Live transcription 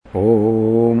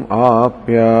ॐ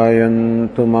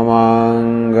आप्यायन्तु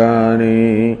ममाङ्गानि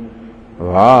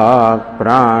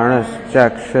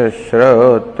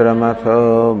वाक्प्राणश्चक्षुश्रोत्रमथो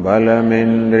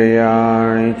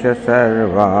बलमिन्द्रियाणि च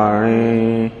सर्वाणि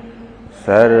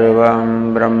सर्वं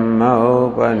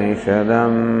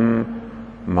ब्रह्मोपनिषदं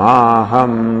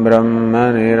माहं ब्रह्म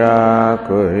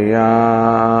निराकुर्याम्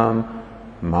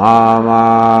मा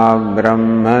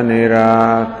ब्रह्म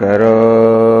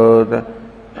निराकरोत्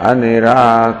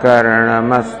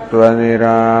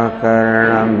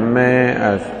अनिराकरणमस्त्वनिराकरणं मे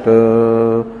अस्तु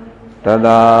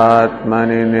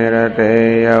तदात्मनि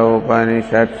निरतेय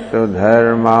उपनिषत्सु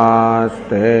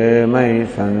धर्मास्ते मयि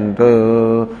सन्तु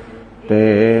ते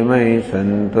मयि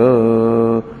सन्तु।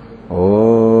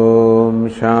 ॐ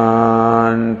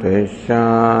शान्ति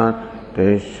शान्ति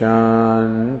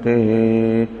शान्तिः।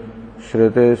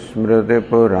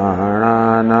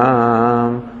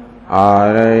 श्रुतिस्मृतिपुराणानाम्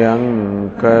आलयं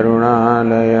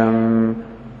करुणालयं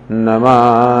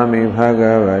नमामि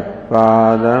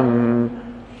भगवत्पादं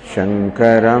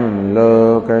शङ्करं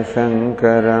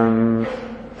लोकशङ्करं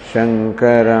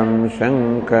शङ्करं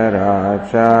शङ्कराचार्यं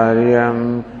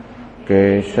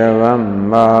केशवं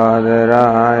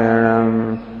बादरायणं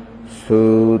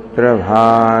सूत्रभाष्यकृतौ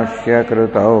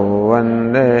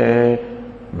वन्दे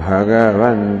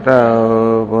भगवन्तौ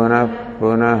पुनः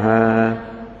पुनः।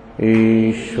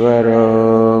 ईश्वरो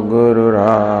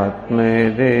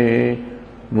गुरुरात्मेति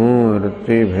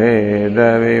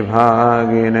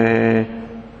मूर्तिभेदविभागिने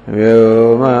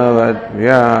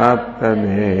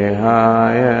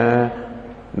व्योमवद्व्याप्तदेहाय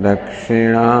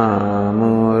दक्षिणामूर्तये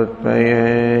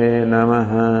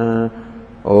नमः।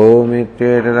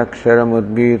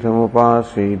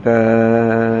 ओमित्येतदक्षरमुद्गीतमुपासीत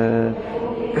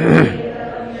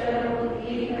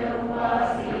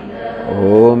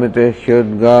ओमिति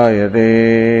ह्युद्गायते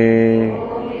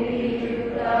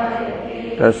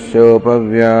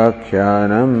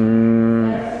तस्योपव्याख्यानम्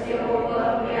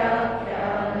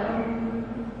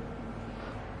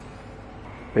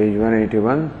पेज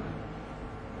 181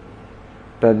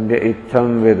 तद्य इत्थं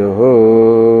विदुः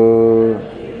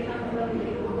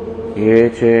ये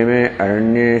चेमे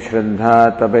अरण्ये श्रद्धा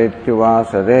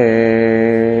तपेत्युवासते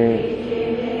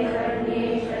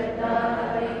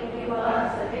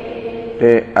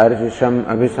ते अर्चिषम्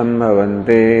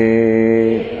अभिसंभवन्ते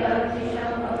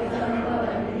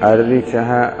अर्दिशः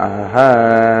अह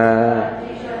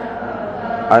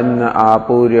अन्न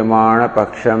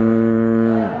आपूर्यमाणपक्षम्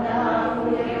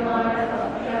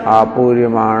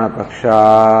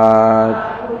आपूर्यमाणपक्षात्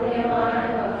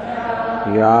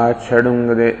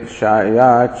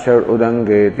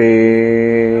याच्छडुदङ्गेते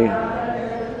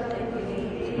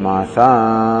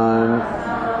मासान्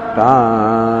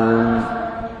तान्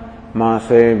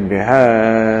मासेभ्यः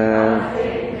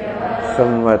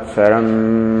संवत्सरम्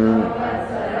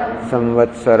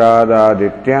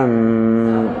संवत्सरादादित्यम्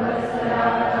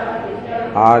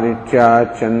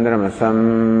आदित्याच्चन्द्रमसम्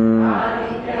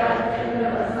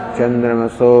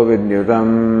चन्द्रमसो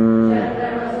विद्युतम्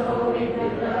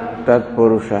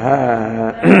तत्पुरुषः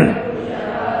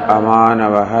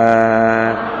अमानवः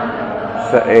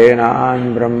स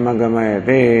एनान् ब्रह्म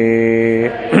गमयति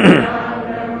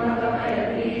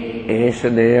एष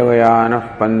देवयानः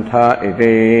पन्था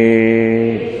इति।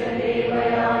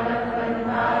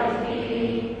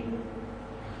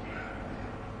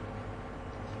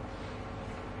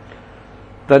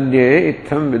 तद्ये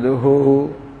इत्थं विदुः,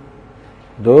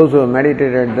 those who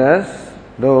meditated thus,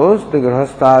 those the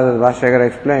Grihasthas, as Bhashyakara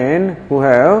explained, who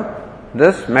have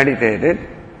thus meditated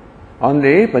on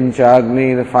the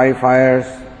Panchagni, the five fires,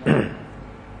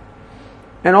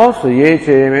 and also ye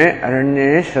cheme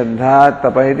aranye shraddha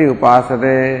tapayati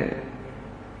upasate,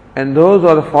 and those who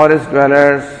are the forest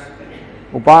dwellers,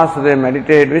 upasate,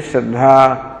 meditate with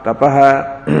shraddha,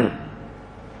 tapaha,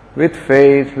 with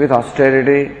faith, with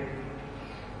austerity.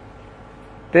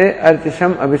 Te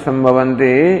archisham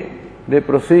abhisambhavanti, they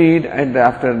proceed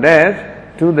after death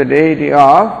to the deity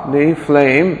of the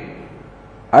flame,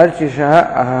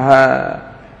 archisha ahaha,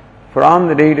 from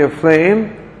the deity of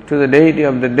flame to the deity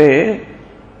of the day,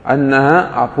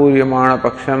 annaha apuryamana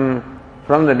paksham,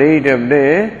 from the deity of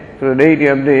day to the deity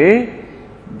of the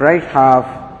bright half,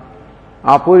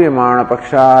 apuryamana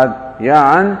pakshat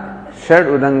yan shad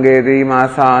udangeti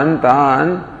masan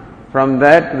tan, from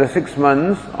that to the 6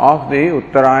 months of the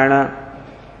Uttarayana,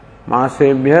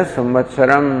 Masebhya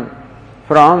Samvatsaram,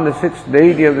 from the sixth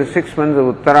deity of the 6 months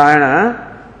of Uttarayana,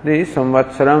 the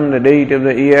Samvatsaram, the deity of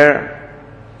the year,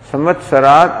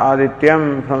 Samvatsarat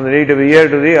Adityam, from the deity of the year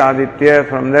to the Aditya,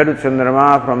 from there to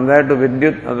Chandrama, from there to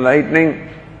Vidyut, or lightning.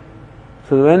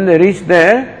 So when they reach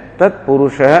there, Tat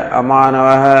Purusha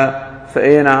Amanavaha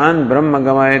Saenan Brahma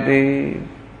Gamayati.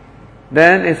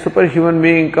 then a superhuman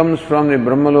being comes from the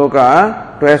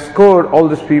Brahmaloka to escort all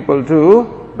these people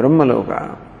to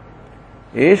Brahmaloka.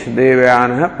 Ish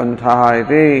Devayana Pantha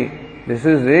iti. This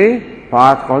is the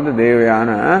path called the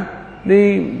Devayana.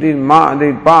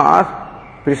 The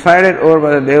path presided over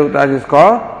by the Devatas is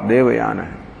called Devayana.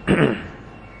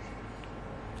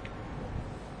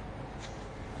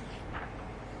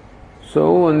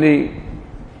 So when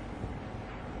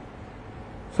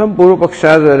some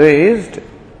Purupakshas were raised,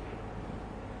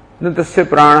 न तस्य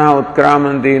प्राणः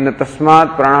उत्क्रामन्ति न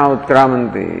तस्मात् प्राणः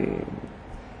उत्क्रामन्ति.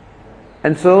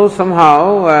 And so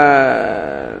somehow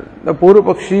the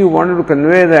Purupakshi wanted to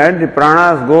convey that the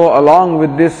pranas go along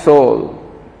with this soul,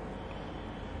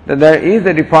 that there is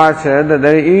a departure, that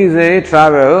there is a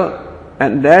travel,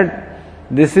 and that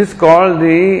this is called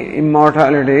the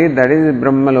immortality, that is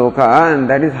Brahmaloka, and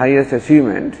that is highest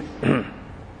achievement.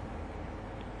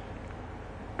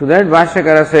 To that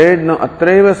Bhashyakara said, no,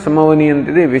 atraiva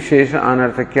samavaniyanti vishesha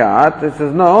anarthakyat. It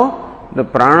says, no, the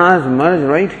pranas merge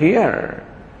right here.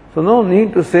 So no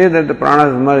need to say that the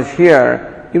pranas merge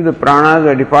here. If the pranas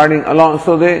are departing along,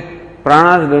 so the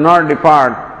pranas do not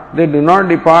depart. They do not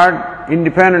depart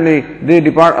independently, they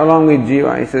depart along with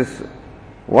jiva. He says,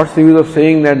 what's the use of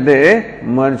saying that they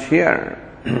merge here?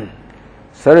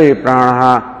 Sarve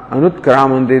pranaha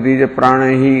anutkaramanti tija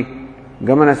pranahi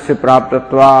gamanasya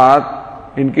praptatvat.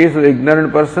 In case of the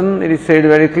ignorant person, it is said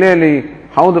very clearly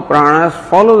how the pranas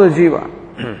follow the jiva.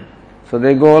 So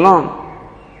they go along.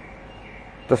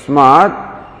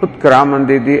 Tasmat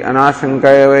utkaramanditi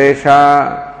anashankaya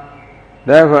vesha.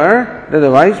 Therefore, that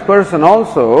the wise person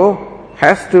also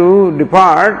has to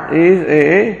depart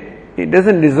he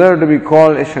doesn't deserve to be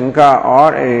called a shanka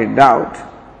or a doubt.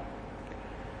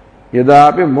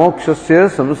 Yadapi mokshasya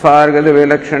samsargati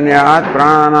velakshanyat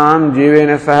prananam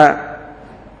jivena saha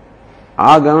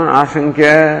Agaman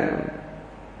ashankya.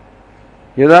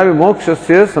 Yadavi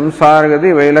mokshasya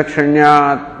samsargati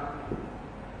vailakshanyat.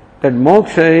 That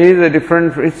moksha is a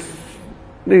different,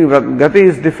 the gati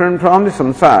is different from the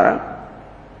samsara.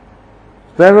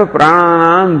 Therefore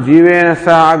prananam jivena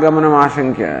sa agamanam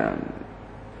ashankya.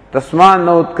 Tasman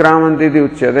na utkramanti iti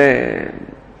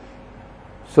uchyate.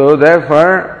 So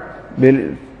therefore,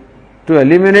 to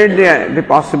eliminate the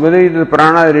possibility that the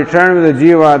prana return with the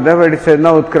jiva, therefore it says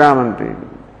na utkramanti.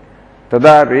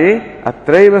 Tadapi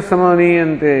atraiva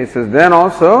samavaniyanti. It says then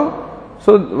also,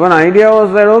 so one idea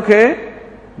was that okay,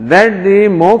 that the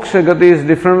moksha gati is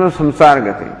different from samsara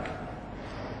gati.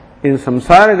 In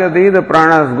samsara gati the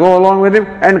pranas go along with him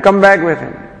and come back with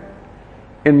him.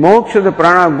 In moksha the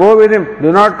prana go with him,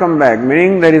 do not come back,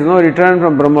 meaning there is no return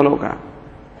from Brahmaloka.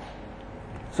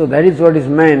 So that is what is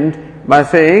meant by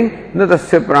saying na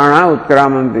tasya prana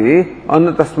utkramanti or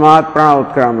na tasmat prana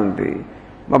utkramanti.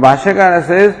 But Bhashyakara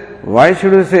says, why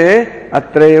should we say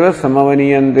atraiva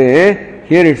samavaniyante?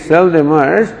 Here itself they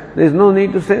merge, there is no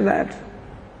need to say that.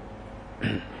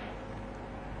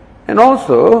 And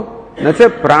also, nacha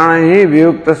pranahi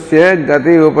viyuktasya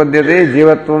gati upadyate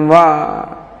jivatvam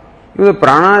va. If the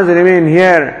pranas remain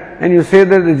here and you say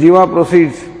that the jiva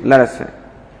proceeds, let us say.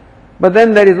 But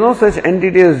then there is no such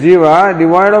entity as jiva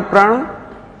devoid of prana.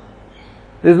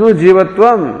 There is no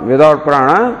jivatvam without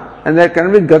prana, and there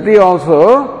can be gati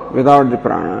also without the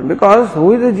prana. Because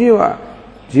who is the jiva?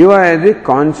 Jiva is the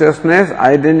consciousness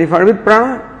identified with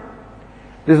prana.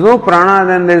 There is no prana,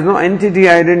 then there is no entity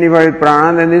identified with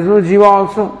prana, then there is no jiva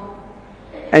also.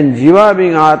 And jiva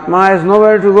being atma has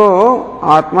nowhere to go.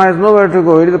 Atma has nowhere to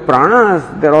go. It is the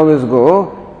pranas that always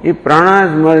go. If prana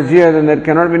is merged here, then there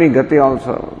cannot be any gati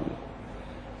also.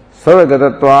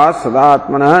 Savagatatvat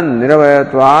sadatmanah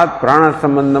niravayatvat prana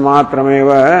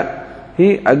sambandhamatrameva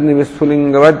hi agni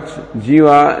visphulingavad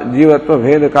jivatva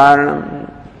bheda karanam.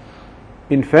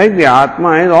 In fact, the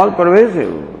atma is all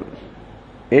pervasive.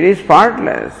 It is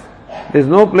partless. There is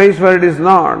no place where it is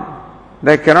not.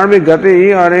 There cannot be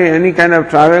gati or any kind of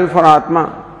travel for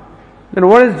atma. Then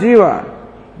what is jiva?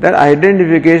 That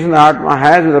identification the atma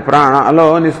has with the prana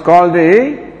alone is called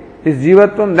the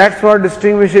jivatvam. That's what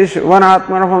distinguishes one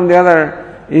atma from the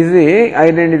other, is the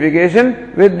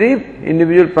identification with the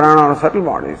individual prana or subtle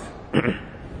bodies.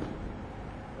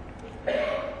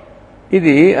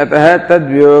 Iti atah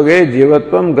tadvyoge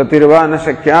jivatvam gatirva na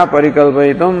shakya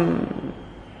parikalpayitam.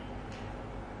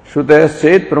 Shruta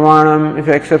Chet Pramanam, if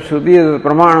you accept Shruti as a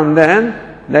Pramanam, then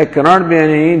there cannot be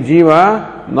any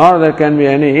jiva, nor there can be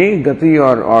any gati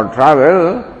or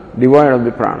travel devoid of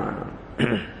the prana.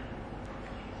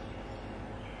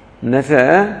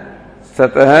 Nasha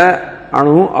satah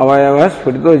anu avayavas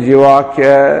purito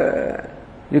jivakya.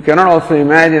 You cannot also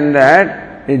imagine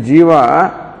that a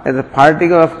jiva as a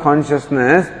particle of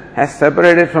consciousness has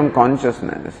separated from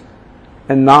consciousness.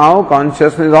 And now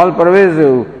consciousness is all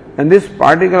pervasive. And this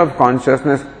particle of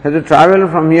consciousness has to travel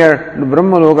from here to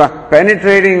Brahmaloka,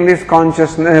 penetrating this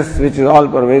consciousness which is all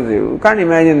pervasive. You can't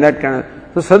imagine that kind of.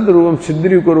 So Sadrupam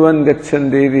Chidri Kurvan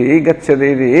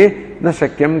Gacchadedi Na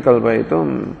Shakyam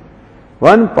Kalpaitum.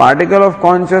 One particle of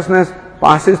consciousness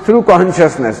passes through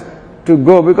consciousness to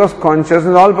go, because consciousness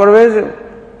is all pervasive.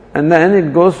 And then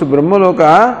it goes to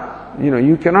Brahmaloka.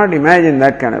 You cannot imagine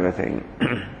that kind of a thing.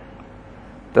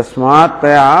 Tasmat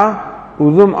Taya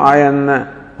Udum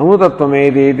Ayan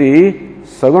Amutatvamediti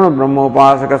Saguna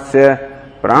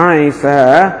Brahmopasakasya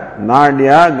Pranaisa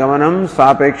Nadya Gamanam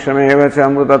Sapekshamevacha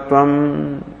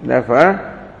Amrutatvam. Therefore,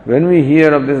 when we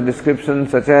hear of this description,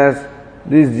 such as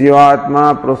this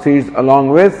Jivatma proceeds along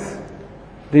with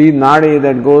the Nadi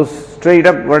that goes straight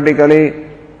up vertically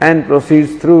and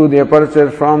proceeds through the aperture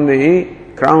from the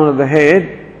crown of the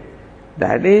head,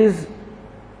 that is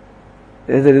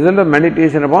as a result of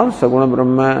meditation upon Saguna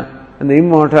Brahma. And the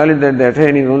immortality that they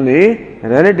attain is only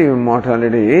relative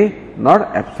immortality,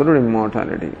 not absolute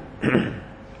immortality.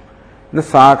 The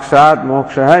sakshat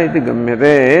moksha iti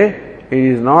gamyate. It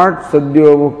is not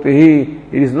sadhyo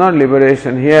muktihi. It is not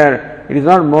liberation here. It is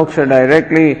not moksha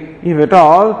directly. If at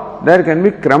all, there can be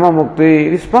krama mukti.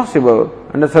 It is possible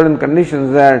under certain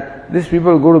conditions that these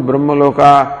people go to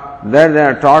Brahmaloka, there they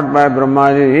are taught by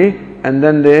Brahmaji, and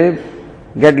then they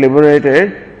get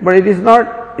liberated. But it is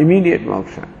not immediate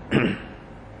moksha.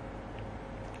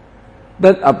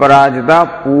 Tat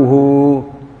aparajita puhu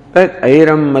tat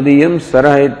airam madiyam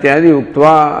sarah ityadi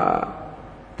uktva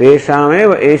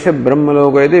teshameva esha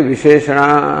brahmaloka iti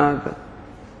visheshanat.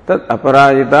 Tat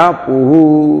aparajita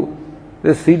puhu,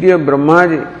 the city of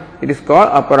Brahmaji, it is called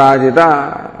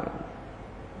aparajita.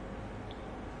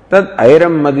 Tat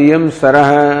airam madiyam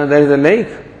sarah, there is a lake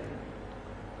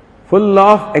full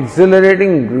of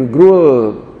exhilarating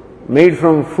gruel made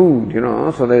from food,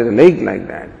 so there is a lake like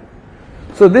that.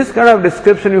 So this kind of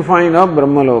description you find of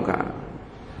Brahmaloka.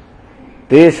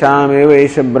 Tesham eva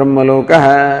esha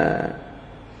Brahmaloka.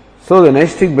 So the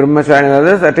Naistik Brahmachari and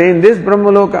others attain this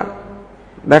Brahmaloka.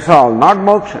 That's all, not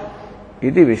moksha.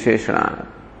 Iti Visheshana.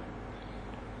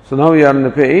 So now we are on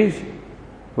the page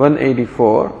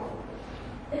 184.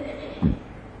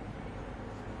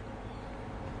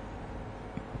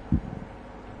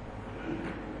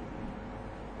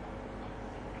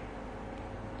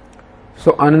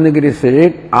 So Anandagiri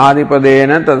said,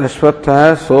 Adipadena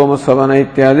tadashvatha soma savana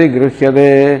ityadi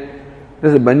grihhyade. This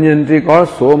is a Banyanti called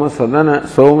soma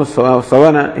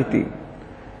savana iti.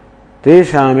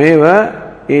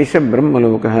 Teshameva esha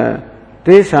brahmalokaha.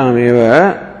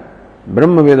 Teshameva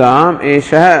brahmavidam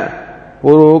esha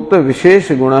purokta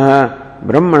vishesh gunaha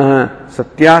brahmana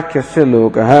satyakhyasya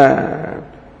lokaha.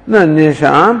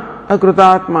 Nanyesham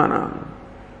akrutatmanam.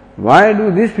 Why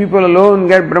do these people alone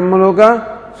get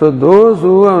Brahmaloka? So those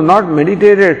who have not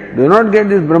meditated do not get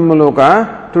this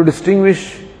Brahmaloka. To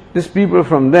distinguish these people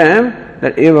from them,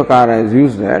 that evakara is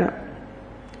used there.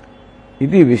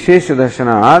 Iti vishesha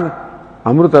darshanad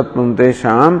amrutatvam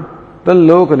tesham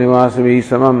talloka nivasavi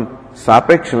samam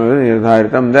sapeksham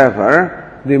nirdharitam.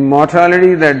 Therefore, the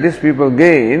mortality that these people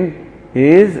gain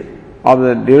is of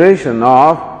the duration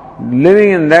of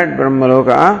living in that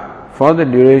Brahmaloka for the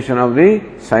duration of the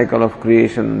cycle of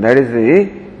creation. That is the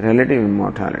relative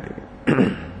immortality.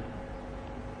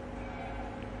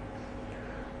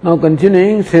 Now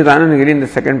continuing, says Anandagiri in the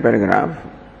second paragraph,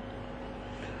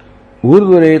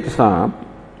 Urdhvaretasam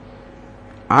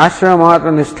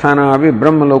ashramatra nisthanavi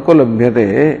brahmaloko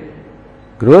labhyate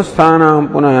grihasthanam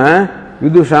punah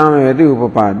vidusham eti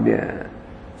upapadya.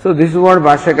 So this is what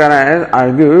Bhashyakara has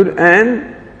argued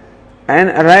and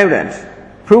arrived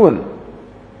at, proven.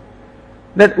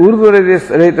 That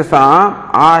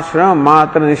Urdhvaretasam ashram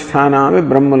matra nishthanami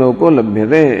brahmaloko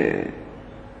labhyate.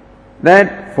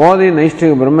 That for the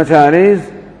Naistika Brahmacharis,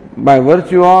 by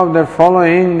virtue of their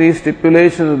following the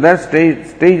stipulations of that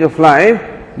stage of life,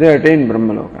 they attain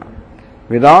Brahmaloka.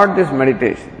 Without this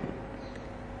meditation.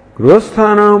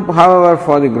 Grihasthanam, however,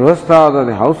 for the Grihasthas or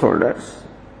the householders,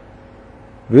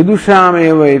 Vidusham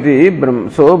eva iti,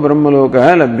 so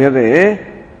Brahmaloka labhyate.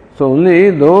 So only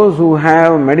those who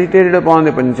have meditated upon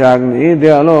the Panchagni, they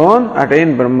alone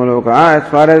attain Brahmaloka as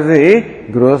far as the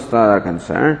Grihasthas are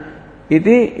concerned.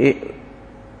 Iti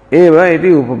eva iti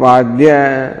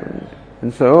upapadya.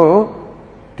 And so,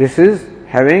 this is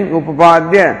having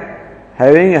upapadya,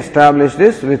 having established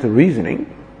this with reasoning.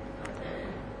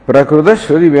 Prakruta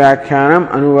Shruti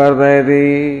Vyakhyanam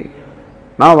Anuvardayati.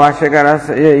 Now Bhashyakara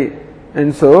says,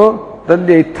 and so,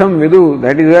 Tadyitham Vidu,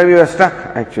 that is where we were stuck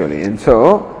actually. And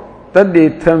so,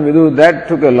 Tadyitham Vidu, that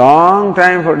took a long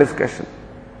time for discussion.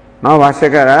 Now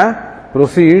Bhashyakara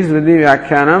proceeds with the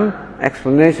Vyakhyanam,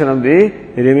 explanation of the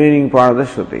remaining part of the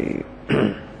Shruti.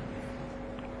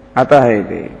 Ataha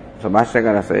iti. So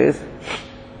Bhashyakara says,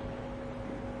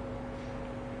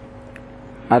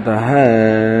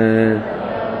 Ataha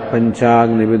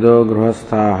Panchagnivido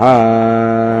Gruhasthaha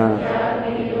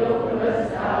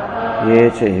Ye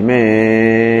Chaime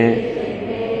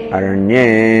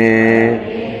Aranye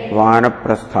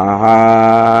Vanaprasthaha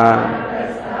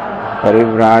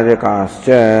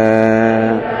Parivrajakascha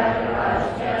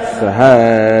Saha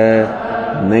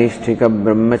Naishthika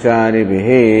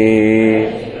Brahmacharibihi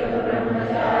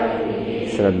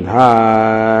Shraddha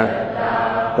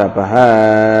Tapaha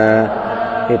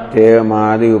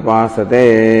Ityevamadi Upasate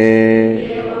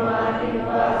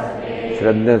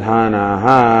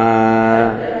Shraddhadhanaha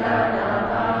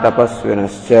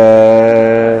Tapasvinascha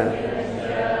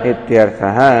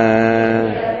Ityarthaha.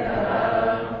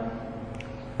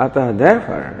 Atah,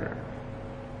 therefore,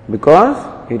 because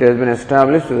it has been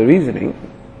established through the reasoning,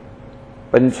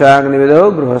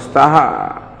 Panchagnivido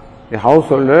Gruhastaha, the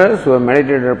householders who have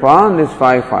meditated upon these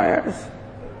 5 fires,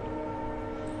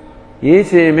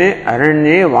 Yeche me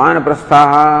Aranye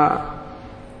Vanaprasthaha,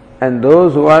 and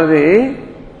those who are the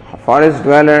forest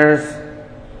dwellers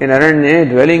in Aranye,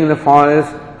 dwelling in the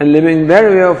forest and living their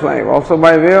way of life, also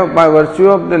by virtue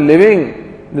of the living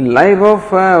the life of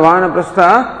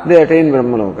Vanaprastha, they attain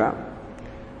Brahmaloka.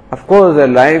 Of course, their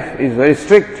life is very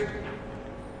strict.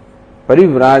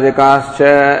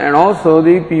 Parivrajakascha, and also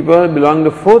the people belong to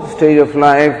the 4th stage of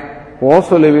life who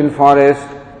also live in forest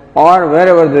or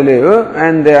wherever they live,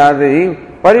 and they are the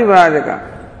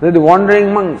Parivrajaka, they are the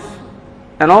wandering monks,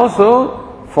 and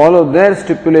also follow their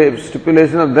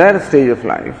stipulation of their stage of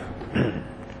life.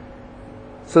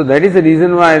 So that is the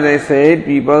reason why, as I said,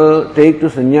 people take to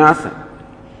sannyasa.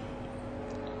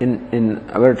 In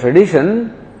our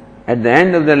tradition, at the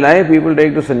end of their life, people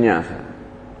take to sannyasa,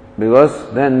 because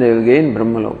then they will gain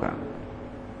Brahmaloka.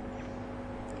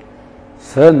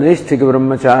 Sa Naishthika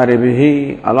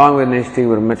Brahmachari, along with Naishthika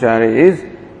Brahmachari, is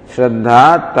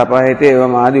Shraddha Tapahite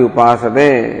Evam Adi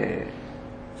Upasate.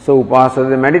 So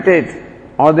Upasate, meditate,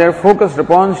 or they are focused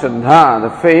upon Shraddha, the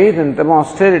faith and tapa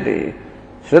austerity.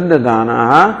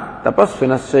 Shraddhadanaha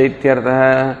Tapasvinasya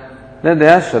Ityarthaha, that they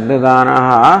are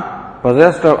Shraddhadanaha,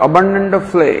 possessed of abundant of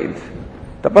faith.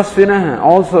 Tapasvinah,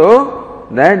 also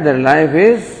that their life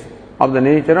is of the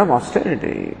nature of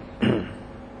austerity.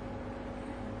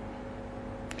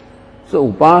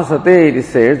 So Upasate, it is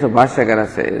said, so Bhashyakara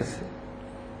says,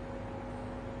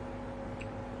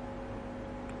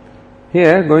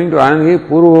 here going to Anandi,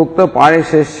 Purvokta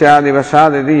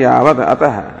Parisheshyadivashaditi Yavat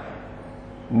Ataha.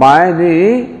 By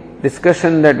the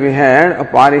discussion that we had of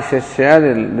Parisheshya,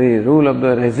 the rule of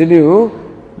the residue,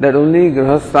 that only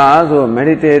Grihasthas who have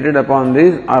meditated upon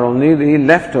this are only the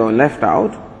left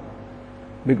out.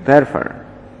 Therefore,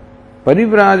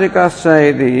 Parivrajakascha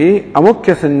iti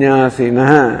amukhya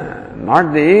sannyasinaha,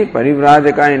 not the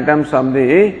Parivrajaka in terms of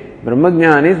the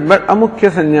Brahmajnanis, but amukhya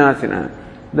sannyasinaha.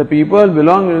 The people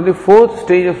belong to the 4th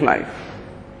stage of life.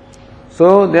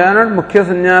 So they are not mukhya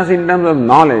sannyasi in terms of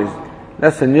knowledge, they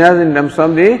are sannyasi in terms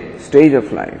of the stage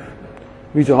of life,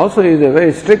 which also is a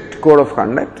very strict code of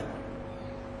conduct.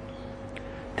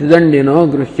 Tridandino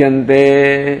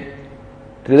gruhyante,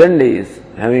 Tridandis,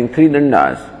 having 3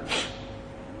 dandas.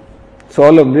 So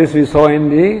all of this we saw in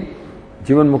the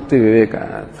Jivan Mukti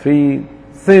Viveka. 3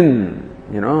 thin,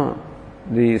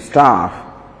 the staff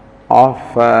of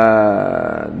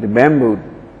the bamboo,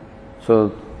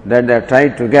 so that they are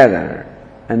tied together,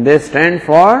 and they stand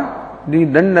for the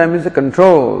danda, means the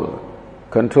control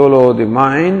over the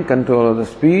mind, control over the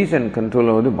speech, and control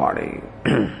over the body.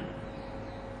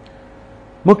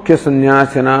 Mukhya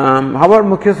Sannyasinam. How about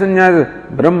Mukhya Sannyas?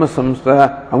 Brahma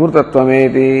Samstha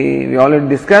Amrutatvameti. We already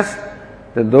discussed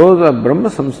that those who are Brahma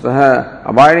Samstha,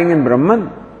 abiding in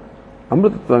Brahman,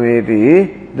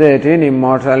 Amrutatvameti, they attain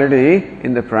immortality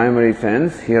in the primary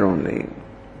sense here only.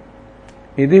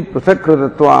 Idi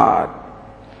Pruthakrutattvat.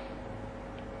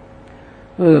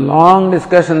 There is a long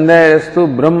discussion there as to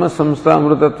Brahma Samstha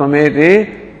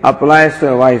Amrutatvameti applies to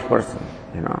a wise person.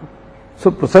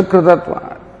 So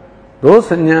Pruthakrutattvat. Those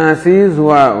sannyasis who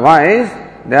are wise,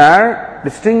 they are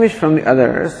distinguished from the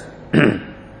others.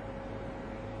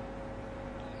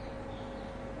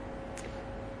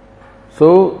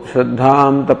 So,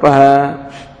 Shraddham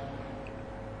Tapaha,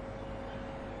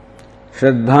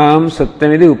 Shraddham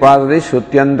Satyamidi Upadade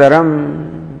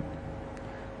Shrutyantaram,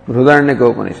 Bhudaranyaka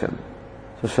Upanishad.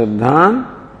 So, Shraddham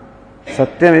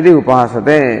Satyamidi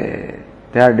Upasate.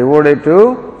 They are devoted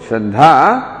to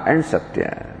Shraddha and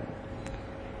Satya.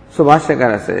 So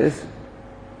Bhashyakara says,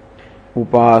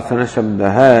 Upasana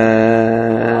Shabdaha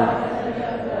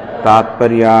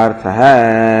तात्पर्यार्थ है।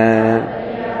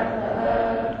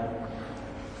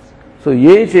 सो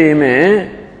ये चे में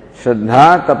श्रद्धा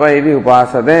तप यदि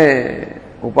उपासते,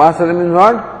 उपासते means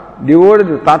what? Devoted.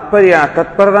 तात्पर्य,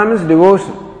 तत्परता means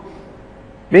devotion,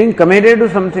 being committed to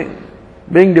something,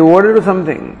 being devoted to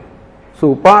something.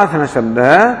 So upasana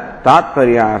shabda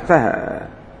tatparyartha hai.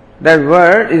 That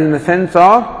word is in the sense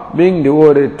of being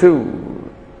devoted to.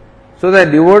 So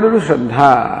that devoted to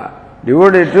shraddha,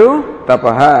 devoted to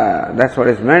tapaha. That's what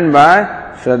is meant by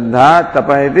shraddha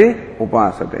tapahiti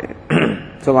upasate.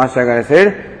 So Bhashyakara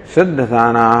said,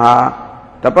 shraddhasanaha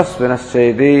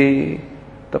tapasvinaschaiti.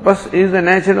 Tapas is the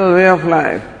natural way of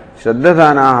life.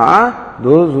 Shraddhasanaha,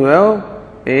 those who have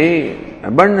a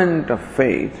abundant of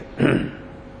faith.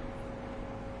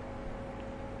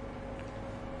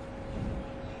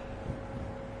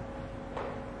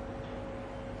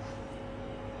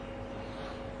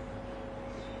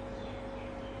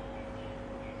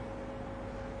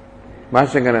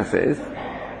 Bhashyakara says,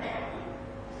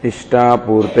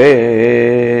 Ishtapurte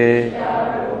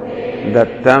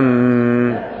Dattam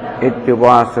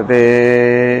Ityupasate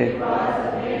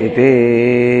Iti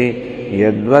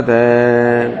Yadvat.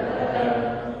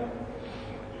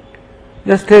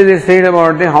 Just as they said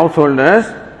about the householders,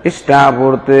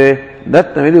 Ishtapurte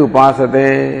Dattam Iti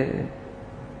Upasate.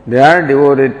 They are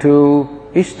devoted to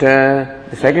Ishta,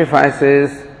 the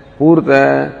sacrifices,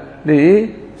 Purta,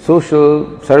 the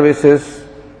social services,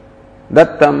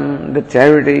 Dattam, the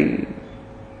charity,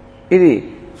 Iti.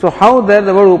 So how there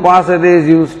the word upasate is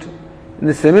used? In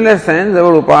the similar sense, the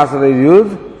word upasate is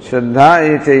used, Shraddha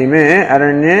echaime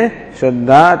aranye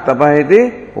Shraddha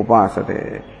tapahiti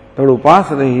upasate. The word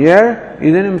upasate here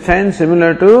is in a sense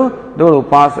similar to the word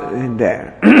upasate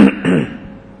there.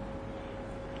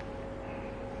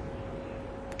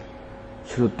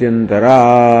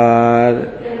 Shrutyantarad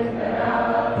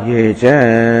ये च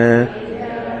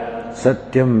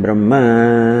सत्यं ब्रह्म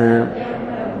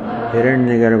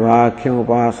हिरण्यगर्भाख्यम्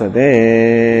उपासते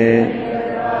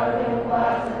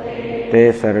ते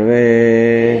सर्वे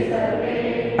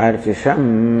अर्चिषम्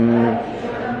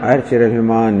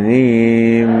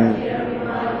अर्चिरभिमानिनीम्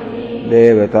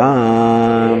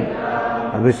देवताम्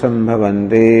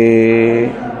अभिसंभवन्ते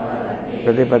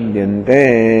प्रतिपद्यन्ते।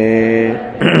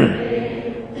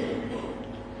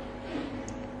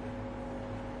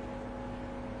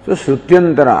 So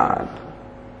Shrutyantarat.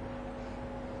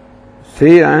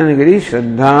 Sri Anandagiri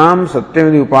Shraddham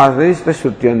Satyamadi Upasate is the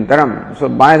Shrutyantaram. So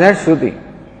by that Shruti,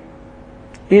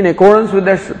 in accordance with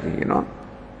that Shruti,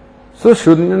 So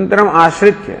Shrutyantaram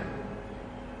Ashritya.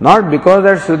 Not because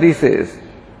that Shruti says,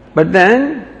 but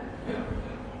then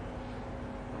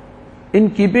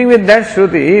in keeping with that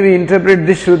Shruti, we interpret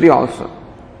this Shruti also.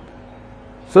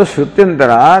 So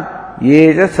Shrutyantarat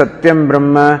Yeja Satyam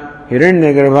Brahma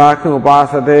Hiranyagarbhakhyam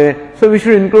upasate. So we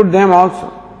should include them also.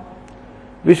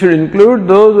 We should include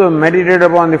those who have meditated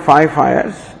upon the 5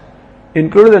 fires,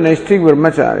 include the Naistik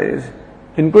Brahmacharis,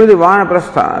 include the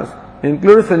Vanaprasthas,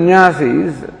 include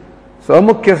sannyasis,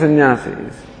 Samukhya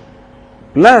sannyasis.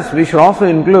 Plus we should also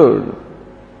include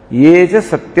Yecha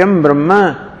Satyam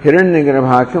Brahma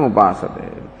Hiranyagarbhakhyam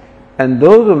upasate. And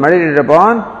those who meditated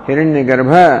upon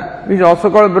Hiranyagarbha, which is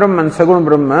also called Brahman, Sagun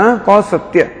Brahma, called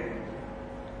Satya.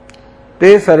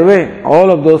 They survey all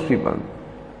of those people.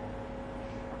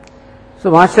 So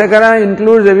Bhashyakara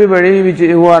includes everybody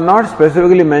who are not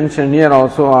specifically mentioned here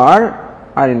also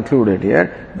are included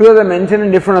here because they are mentioned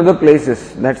in different other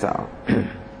places. That's how.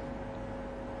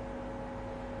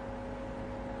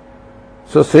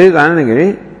 So says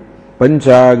Anandagiri,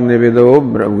 Panchagnivido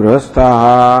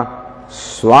grihasthaha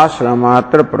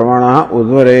swashramatra pravana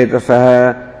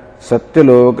udvaretasaha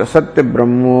Satyalok Satya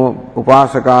Brahmo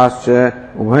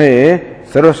Upasakascha Ubhaye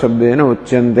Sarva Shabdena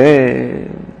Uchyante.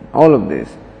 All of this.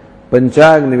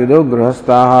 Panchagnivido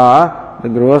grihasthaha, the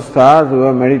grihasthas who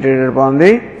have meditated upon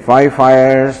the 5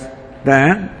 fires,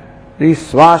 then the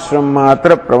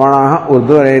swashramatra pravanaha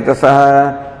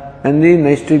urdhvaretasaha, and the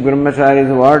Naistik Brahmacharis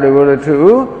who are devoted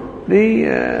to the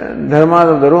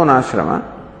dharmas of their own ashrama.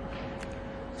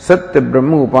 Satya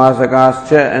Brahma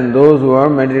Upasakascha, and those who are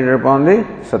meditated upon the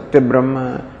Satya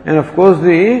Brahma. And of course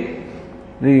the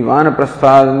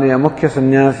Vanaprasthas and the Amukhya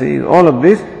Sannyasis, all of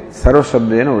this Sarva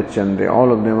Shabdena Uchyante.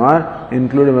 All of them are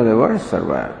included by the word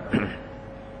Sarva.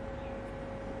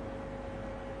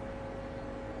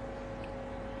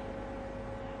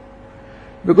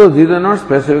 Because these are not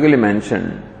specifically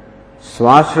mentioned.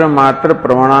 Swashramatra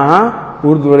Pravanaha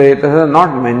Urdhvaretaha are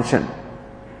not mentioned.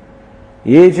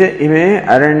 Ye cha ime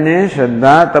aranye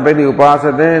shraddha tapati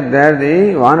upasate, there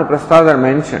the Vanaprasthas are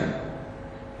mentioned.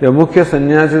 The Mukhya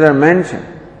Sannyasis are mentioned.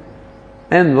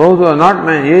 And those who are not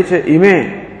mentioned, ye cha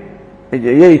ime,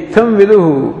 Ye Itham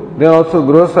Viduhu, there also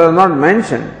Grihasthas are not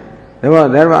mentioned. Therefore,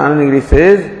 Anandagiri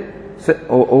says,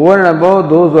 over and above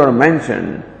those who are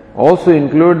mentioned, also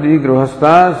include the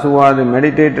Grihasthas who are the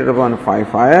meditated upon 5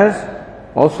 fires,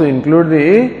 also include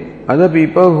the other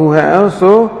people who have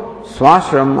also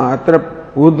Swashram Atra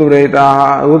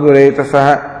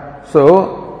Udvaretasaha.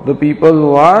 So, the people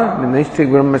who are the Naishtik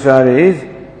Brahmacharis,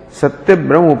 Satya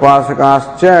Brahma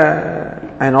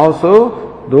Upasakascha, and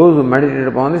also those who meditate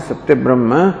upon the Satya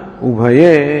Brahma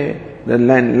Ubhaye. The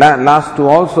last two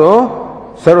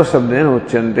also, Sarva Shabdena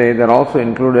Uchyante, they are also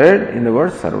included in the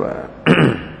word Sarva.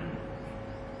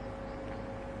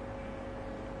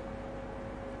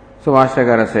 So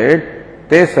Vashyakara said,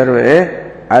 Te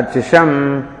sarve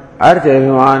archisham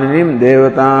archabhimaninim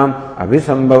devatam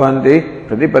abhisambhavanti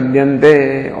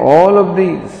pratipadyante. All of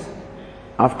these,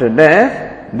 after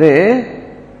death, they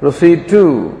proceed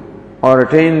to or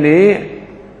attain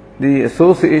the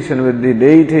association with the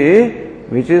deity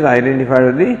which is identified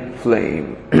with the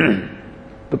flame,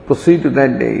 to proceed to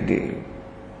that deity.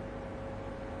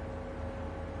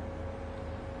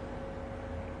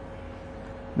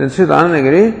 Then Sri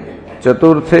Anandagiri,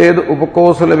 Chaturthed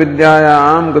Upakosala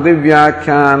Vidyayam Gati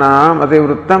Vyakhyanam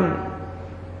Ativrittam.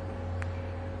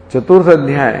 Chaturtha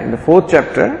Adhyaya, in the 4th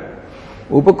chapter,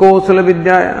 Upakosala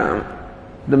Vidyayam.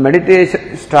 The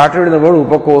meditation started with the word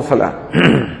Upakosala.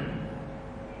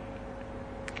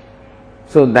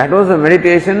 So that was a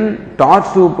meditation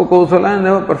taught to Upakosala and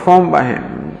they were performed by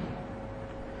him.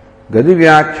 Gati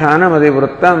Vyakhyanam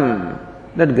Adivrittam.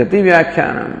 That Gati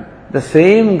Vyakhyanam, the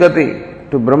same Gati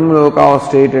to Brahmaloka was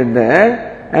stated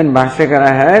there, and Bhashyakara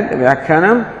had,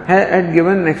 Vyakhyanam had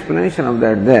given an explanation of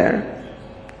that there.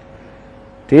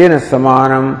 Tena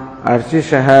Samanam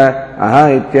Archishaha Aha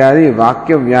Ityadi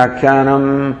Vakya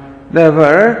Vyakhyanam.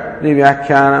 Therefore, the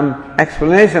Vyakhyanam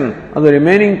explanation of the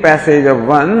remaining passage of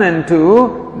 1 and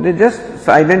 2, they just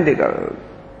identical.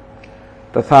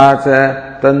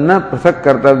 Tathacha Tanna Prasak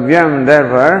Kartavyam.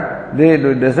 Therefore,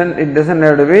 it doesn't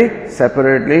have to be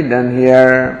separately done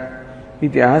here.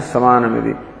 Ityah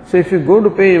Samanamidi. So if you go to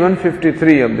page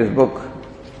 153 of this book,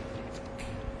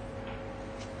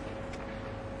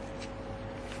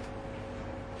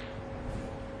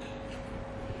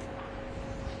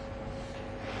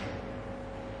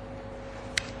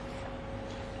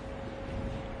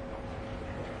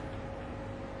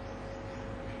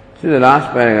 see the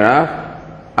last paragraph,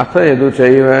 Atha yadu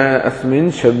chaiva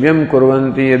asmin shavyam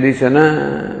kurvanti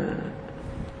yadishana.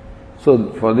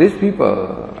 So for these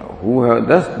people who have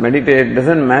thus meditated,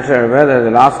 doesn't matter whether the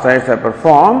last rites are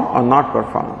performed or not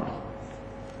performed.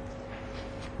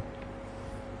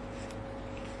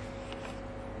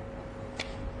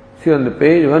 See on the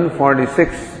page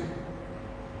 146,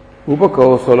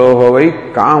 Upakosalo vai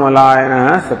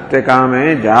kamalayana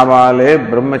satyakame javale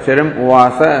brahmacharyam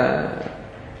uvasa.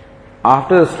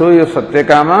 After the story of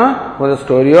Satyakama was the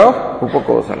story of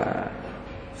Upakosala.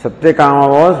 Satyakama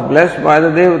was blessed by the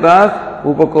Devatas,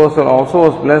 Upakosala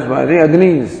also was blessed by the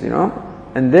Agnis,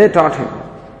 and they taught him.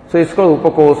 So it's called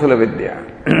Upakosala Vidya.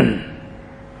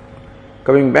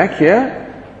 Coming back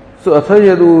here, so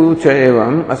Athayadu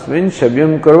Chayevam Asmin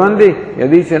Shabyam Kurvandi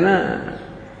Yadichana.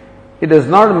 It does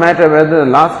not matter whether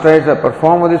the last rites are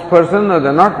performed with this person or they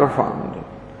are not performed.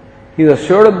 He is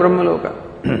assured of Brahmaloka.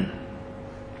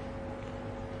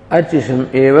 Archisham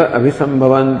eva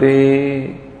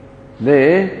abhisambhavanti.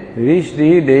 They reach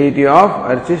the deity of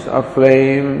Archis or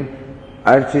flame.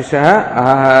 Archisha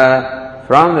aha.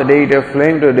 From the deity of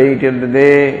flame to the deity of the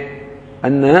day.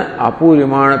 Anna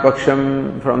apurimana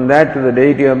paksham. From that to the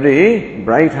deity of the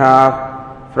bright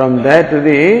half. From that to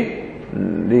the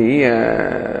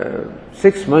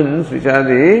 6 months which are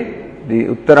the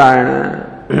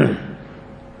Uttarayana.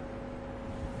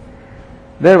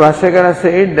 There Vashyakara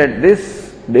said that this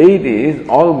deities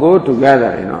all go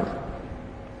together,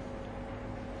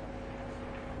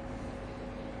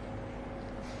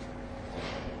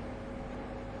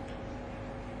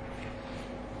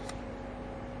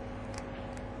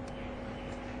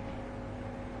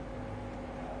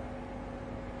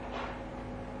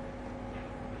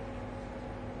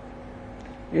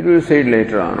 It will say it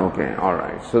later on, okay,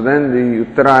 alright. So then the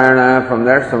Uttarayana, from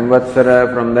that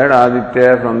Samvatsara, from that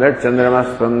Aditya, from that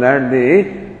Chandramas, from that the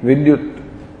Vidyut.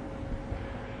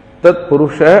 Tat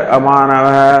Purusha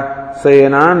Amanava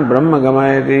Sayanan Brahma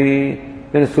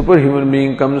Gamayati. Then a superhuman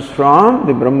being comes from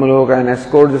the Brahmaloka and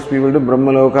escorts these people to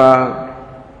Brahmaloka.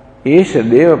 Esha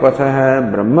Devapatha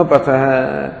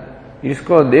Brahmapatha. It is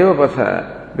called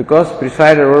Devapatha because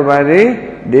presided over by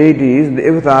the deities, the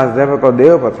Devatas, therefore called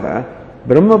Devapatha.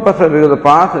 Brahmapatha because the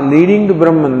path leading to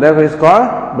Brahman, therefore is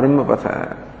called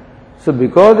Brahmapatha. So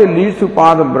because it leads to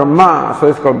path of Brahma, so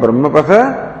it's called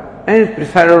Brahmapatha, and it's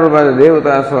presided over by the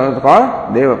Devatas, so it's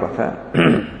called Devapatha.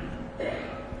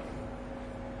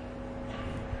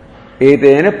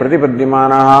 Etena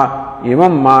pratipadyamanaha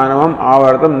imam manavam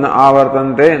avartam na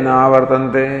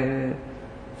avartante.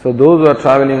 So those who are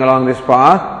traveling along this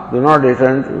path do not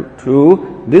return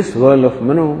to this world of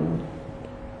Manu.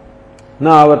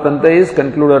 Na avartante is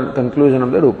conclusion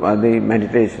of the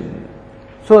meditation.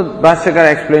 So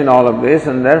Bhashyakara explained all of this,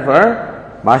 and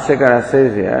therefore Bhashyakara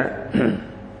says here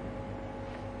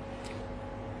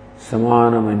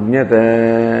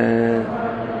Samanamanyate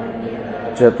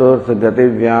Chaturth Gati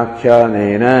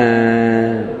Vyakyanena.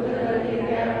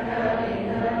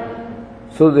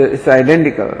 So it's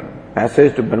identical.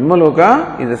 Passage to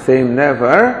Brahmaloka is the same,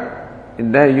 therefore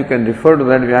there you can refer to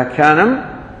that Vyakyanam,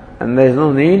 and there is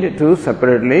no need to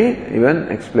separately even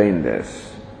explain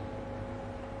this.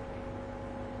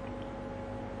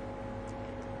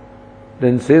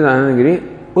 Then says Anandagiri,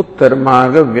 Uttar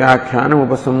Marga Vyakyanam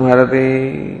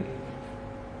Upasamharati.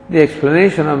 The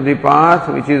explanation of the path,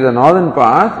 which is the northern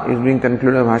path, is being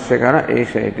concluded by Bhashyakara,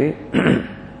 Esha iti.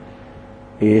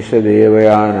 Esha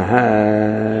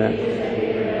Devayanaha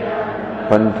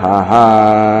Panthaha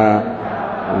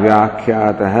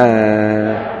Vyakyataha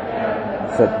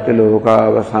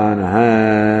Satyalokavasanaha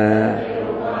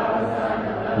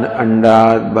Na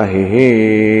Andad Bahihi.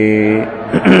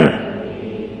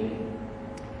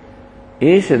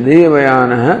 Esha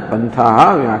Devayanaha Panthaha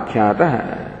Vyakyataha.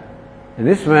 In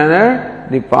this manner,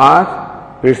 the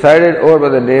path presided over by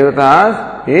the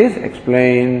Devatas is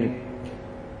explained.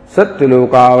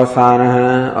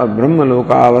 Satyalokavasanaha or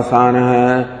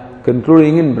Brahmalokavasanaha,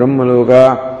 concluding in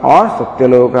Brahmaloka or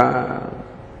Satyaloka.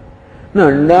 Now,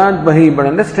 Andad Bahi, but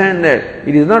understand that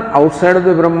it is not outside of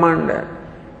the Brahmanda,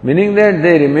 meaning that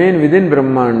they remain within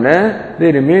Brahmanda,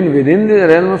 they remain within the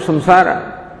realm of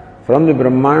samsara. From the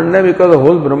Brahmanda, because the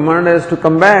whole Brahmanda has to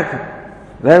come back.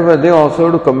 Therefore, they also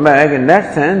have to come back. In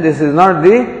that sense, this is not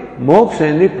the moksha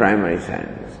in the primary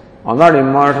sense, or not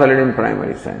immortality in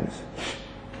primary sense.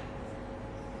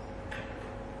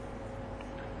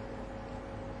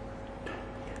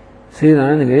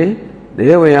 Sridhanagiri,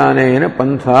 Devayanena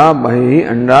pantha bahi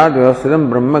andad vyavasthitam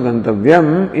brahma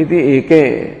gantavyam iti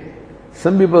eke.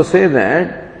 Some people say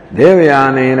that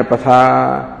Devayanena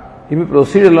patha, if you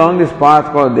proceed along this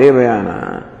path called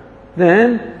Devayana,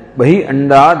 then Bahi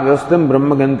andad vyavasthitam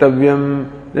brahma gantavyam,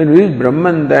 then with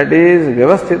Brahman that is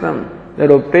vyavasthitam,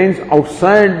 that obtains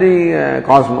outside the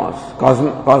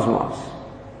cosmos.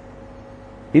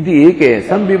 Iti eke.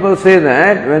 Some people say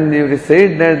that when they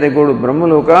recite that they go to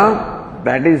Brahmaloka,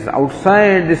 that is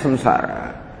outside the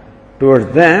samsara.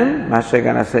 Towards them,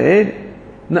 Bhashyakara said,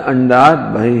 Na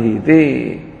andad bahi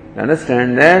iti.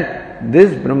 Understand that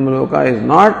this Brahmaloka is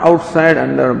not outside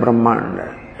under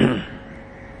Brahmanda.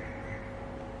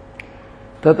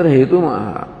 Tatra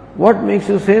hetumaha. What makes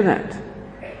you say that?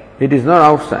 It is not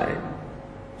outside.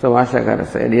 So Bhashyakara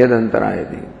said, Yadantara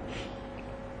iti.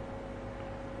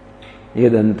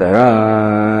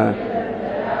 Yadantara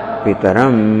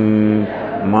Pitaram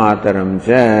Mataram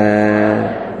cha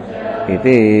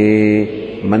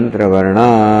iti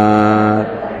mantravarnat.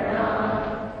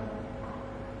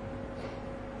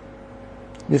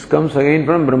 This comes again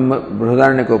from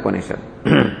Brihadaranyaka Upanishad.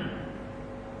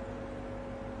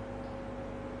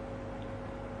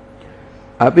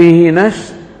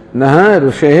 Apihinas naha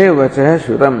rushehe vachaha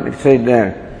shuram. It said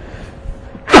there.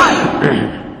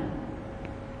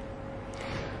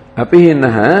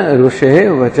 Apihinaha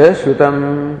rushehe vachaha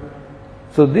shutam.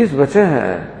 So this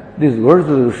vachaha, these words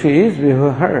of the rishis we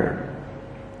have heard.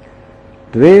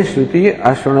 Dve shruti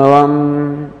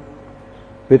ashrunavam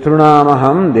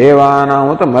pitrunamaham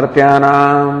devanam uta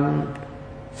martyanam.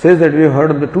 Says that we have heard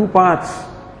of the two paths.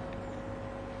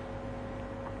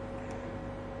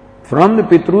 From the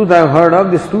Pitrus I have heard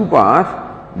of these two paths,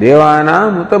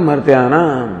 Devanam uta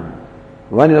Martyanam.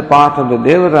 One is the path of the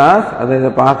Devatas, other is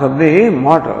the path of the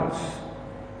mortals.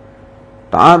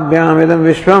 Tabhyam idam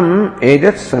vishvam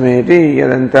ejat sameti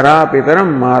yadantara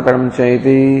pitaram mataram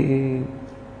chaiti.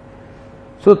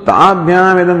 So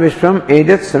Tabhyam idam vishvam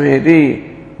ejat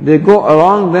sameti. They go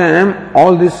along them,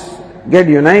 all this get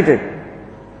united.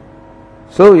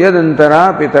 So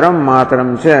yadantara pitaram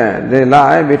mataram cha, they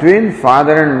lie between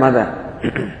father and mother.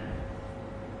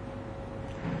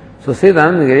 So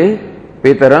Siddhanagiri,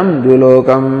 pitaram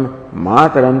dulokam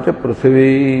mataram cha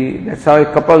prithvi. That's how a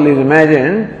couple is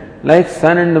imagined, like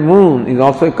sun and the moon is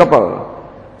also a couple.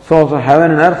 So also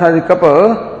heaven and earth are the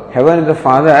couple, heaven is the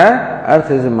father, earth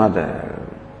is the mother.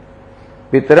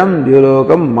 Pitaram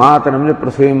dulokam mataram cha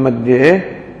prithvi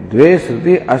madhye dve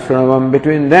sruti ashrunavam.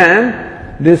 Between them,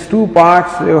 these two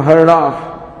parts we have heard of.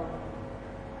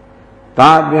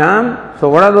 Tabhyam. So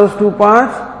what are those two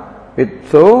parts?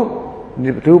 So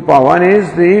the two parts. One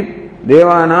is the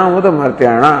Devanam or the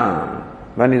Martyanam.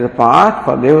 One is the path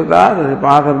for Devatas, the other is the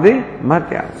path of the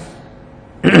Martyas.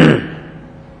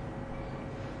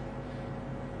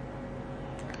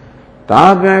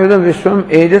 Tabhyamidam Vishwam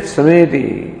Ejat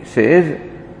Sameti says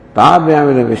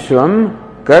Tabhyamidam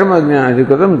Vishwam Karma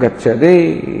Jnanadhikatam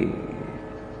Gacchati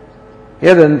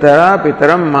Yadantara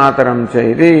Pitaram Mataram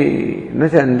Chaiti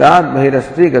Nachandat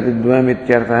Bhairasti Gatidvayam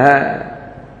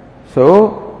Ityartha.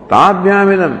 So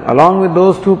Tabhyamidam, along with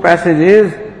those two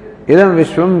passages, Idam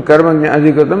Vishwam Karma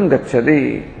Jnanadhikatam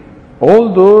Gacchati.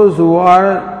 All those who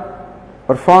are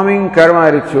performing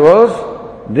karma rituals,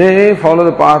 they follow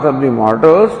the path of the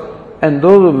mortals. And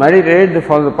those who meditate, they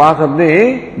follow the path of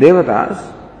the Devatas.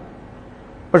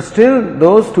 But still,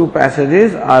 those two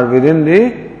passages are within the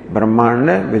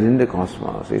Brahmanda, within the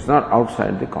cosmos. It's not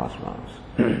outside the cosmos.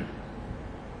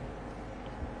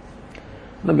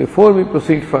 Now, before we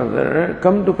proceed further,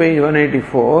 come to page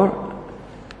 184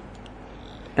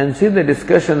 and see the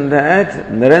discussion that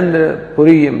Narendra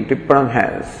Puriyam Tippanam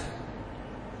has.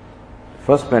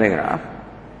 First paragraph.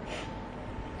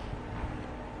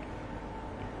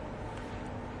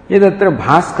 Yadatra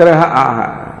Bhaskaraha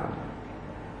aha.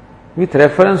 With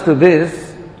reference to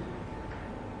this,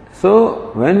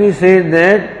 so when we say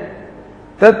that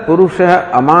Tat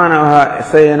Purusha Amanavaha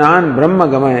Sayanan Brahma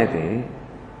Gamayati,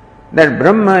 that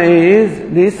Brahma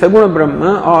is the Saguna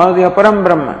Brahma or the Aparam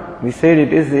Brahma. We said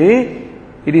it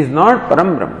is not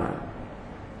Param Brahma.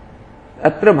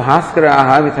 Atra Bhaskara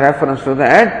aha, with reference to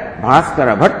that,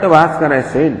 Bhaskara, Bhatta Bhaskara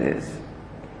said this.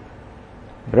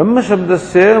 Brahma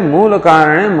Shabdasya Moola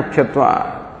Karane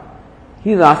Mukhyatva.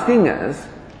 He is asking us,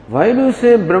 why do you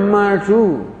say Brahma are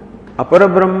two? Apara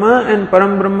Brahma and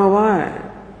Param Brahma, why?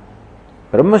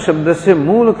 Brahma Shabdasya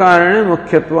Moola Karane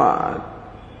Mukhyatva.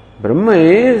 Brahma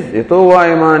is Yato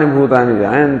Vayamani Bhutani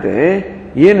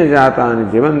Jayante Yena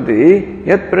Jatani Jivanti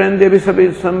Yat Prandya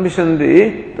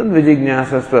Sambhishanti Tad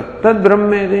Vijignyasasva Tad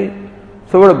Brahmedi.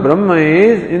 So what Brahma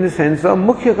is in the sense of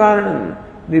Mukhya Karanam.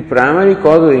 The primary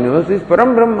cause of the universe is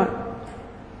Param Brahma.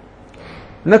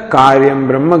 Na Karyam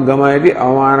Brahma Gamayati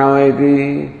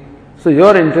Amanavayati. So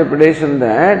your interpretation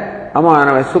that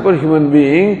Amanavayati, superhuman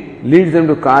being, leads them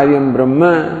to Karyam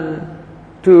Brahma,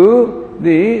 to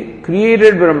the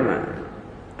created Brahma,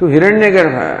 to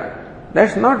Hiranyagarbha.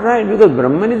 That's not right, because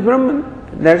Brahman is Brahman.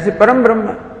 That's the Param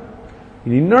Brahma.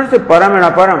 You need not say Param and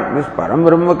Aparam. This Param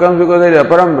Brahma comes because there is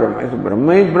Aparam Brahma. So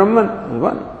Brahma is Brahman.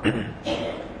 One.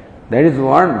 That is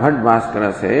what Bhatt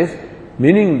Bhaskara says,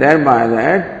 meaning thereby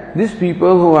that these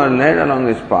people who are led along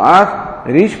this path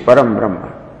reach Param Brahma.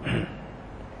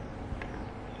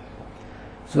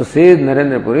 So says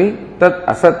Narendra Puri, Tat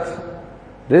Asat.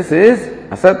 This is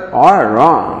Asat or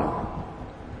wrong.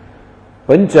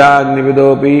 Panchagni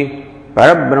Vidopi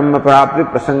Parabrahma Prapti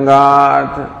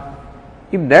Prasangat.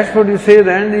 If that's what you say,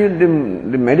 then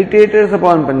the meditators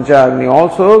upon Panchagni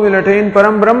also will attain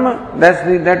Param Brahma. That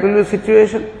will be the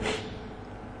situation.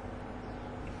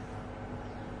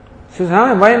 She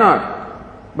says, why not?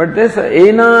 But this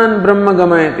Enan Brahma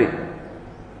Gamayati.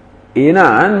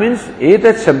 Enan means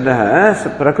Etat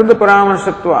Shabdaha Prakriti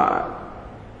Paramarshatva.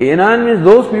 Enan means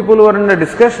those people who are in the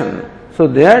discussion. So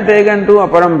they are taken to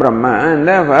Aparam Brahma, and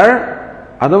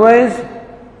therefore, otherwise,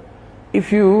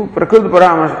 if you Prakriti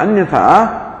Paramarsh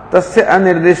Anyatha, Tasya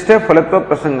Anirdishta Phalatva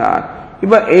Prasangat. If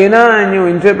by Ena and you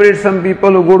interpret some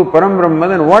people who go to Param Brahma,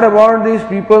 then what about these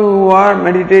people who are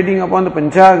meditating upon the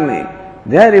Panchagni?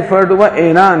 They are referred to by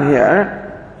Enan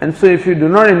here, and so if you do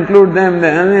not include them,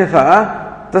 then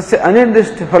Anyatha, Tasya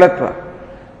Anirdishta Phalatva.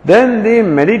 Then the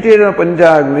meditator of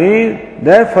Panchagni,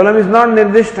 their phalam is not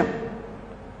nirdishtam.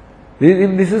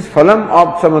 If this is phalam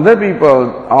of some other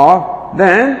people,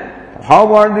 then how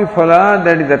about the phala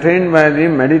that is attained by the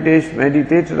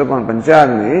meditators upon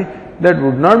Panchagni? That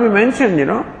would not be mentioned,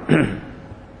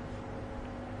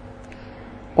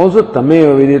 Also,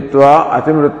 tameva viditva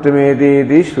atimrittameti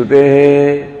iti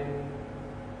shrutehe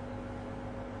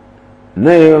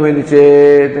na eva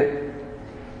vidichet.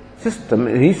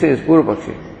 He says,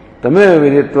 Purvapakshi, tameva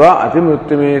viditva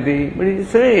atimrittameti. But he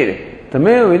said,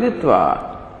 tameva viditva.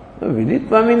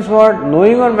 Viditva means what?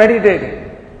 Knowing or meditating.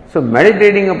 So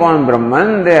meditating upon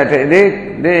Brahman, they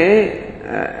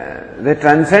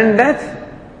transcend death.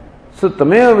 So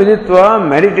tameva viditva,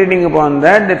 meditating upon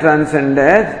that, they transcend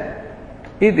death.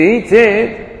 Iti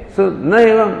chet, so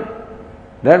naivam.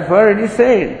 Therefore it is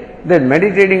said that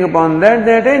meditating upon that,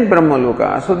 they attain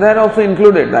Brahmaloka. So they are also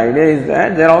included. The idea is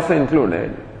that they are also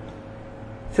included.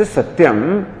 So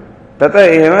satyam Tata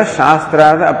eva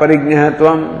shastrartha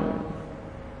aparijñahatvam.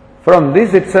 From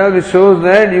this itself it shows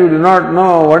that you do not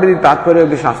know what is the tatparya of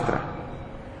the Shastra.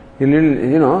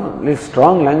 Little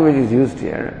strong language is used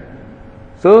here.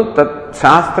 So, tat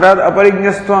shastrat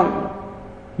aparijñastvam.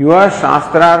 You are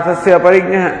shastrarthasya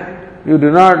aparijñah. You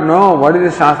do not know what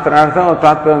is the shastrartha or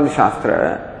tatparya of the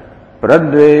Shastra.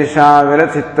 Pradvesha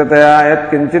virachitataya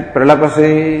yat kinchit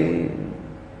pralapase.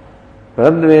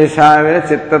 Pradvesha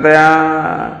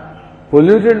virachitataya.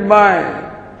 Polluted by,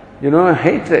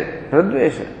 hatred.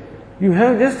 Pradvesha. You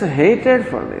have just hatred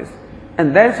for this.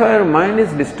 And that's why your mind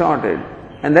is distorted.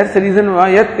 And that's the reason why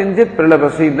yat kinchit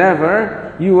pralapasi.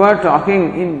 Therefore, you are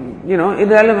talking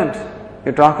irrelevant.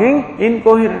 You're talking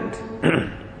incoherent.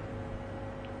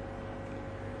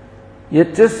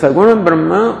 Yaccha saguna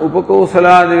brahma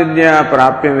upakosaladi vidya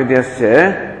prapya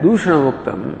vidyasya dushana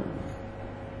muktam.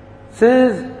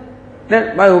 Says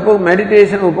that by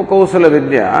meditation upakosala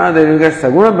vidya, then you get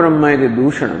saguna brahma iti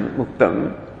dushana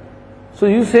muktam. So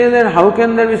you say that how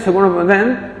can there be saguna brahma?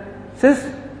 Then says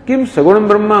kim saguna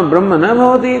brahma brahma na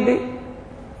bhavati iti.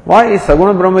 Why is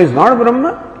saguna brahma is not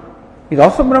Brahma? Is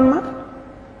also Brahma.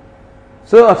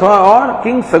 So or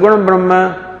king saguna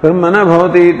brahma brahma na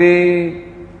bhavati iti.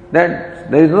 That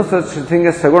there is no such thing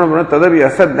as saguna brahma, tadapi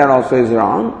asat, that also is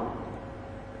wrong.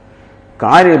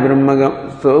 Karya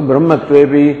brahma, so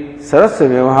brahmatvepi sarasya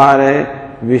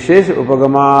vyavahare vishesh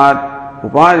upagamat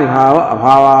upadibhava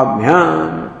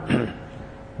abhavabhyam.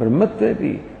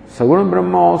 Brahmatvepi, saguna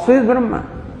brahma also is Brahma.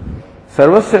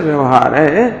 Sarvasya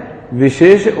vyavahare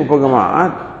vishesh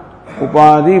upagamat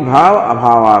upadibhava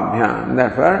abhavabhyam.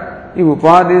 Therefore, if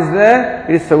Upadi is there,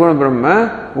 it is Saguna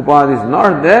Brahma. Upadi is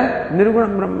not there,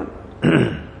 Nirguna Brahma.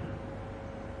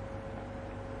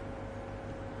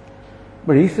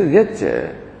 But he says,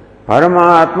 Yacha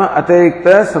Paramatma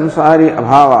Ataikta Samsari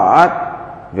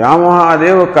Abhavat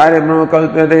Vyamohadeva Karya Brahma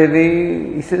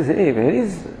Kalpyate. He says, hey, there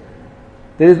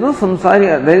is no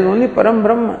Samsari, there is only Param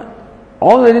Brahma.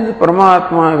 All there is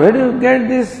Paramatma. Where do you get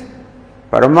this?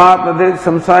 Paramatma, there is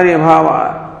Samsari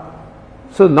Abhavat.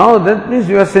 So now that means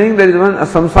you are saying there is one a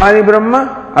samsari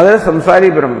Brahma, other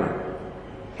samsari Brahma.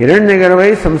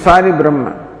 Hiranyagarbha is samsari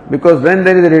Brahma, because then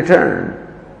there is a return.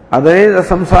 Other is a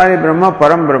samsari Brahma,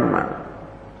 Param Brahma.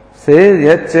 Says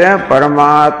Yacha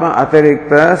Paramatma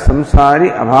Atarikta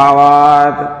Samsari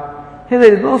Abhavat. Here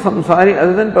there is no samsari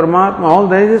other than Paramatma, all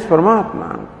there is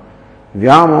Paramatma.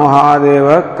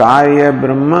 Vyamohadeva Karya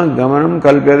Brahma Gamanam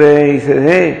Kalpyate. He says,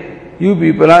 hey, you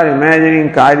people are imagining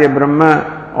Karya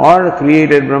Brahma or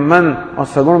created Brahman or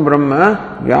Saguna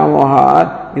Brahma,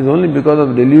 Vyamohat, is only because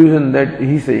of delusion that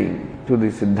he is saying to the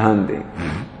Siddhanti.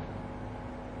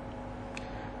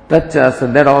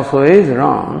 Tacha, that also is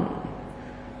wrong.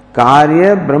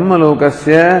 Karya Brahma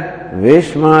Lokasya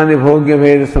Veshmadi Bhogya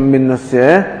Veda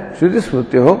Sambindasya Shruti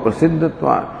Smrutyoho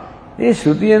Prasiddhatva.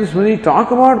 Shruti and Smriti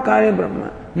talk about Karya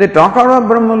Brahma. They talk about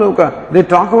Brahma Loka. They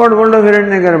talk about world of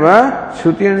Hiranyagarbha,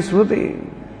 Shruti and Smriti.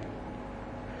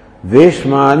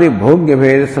 Veshmadi Bhogya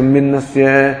Veda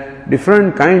Sambindasya.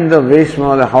 Different kinds of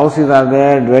Veshma, the houses are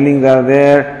there, dwellings are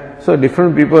there. So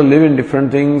different people live in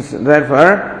different things.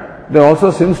 Therefore, there also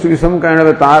seems to be some kind of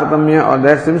a Tartamya, or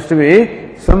there seems to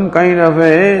be some kind of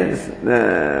a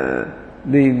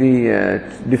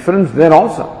difference there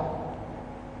also.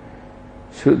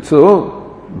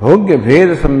 So, Bhogya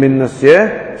Veda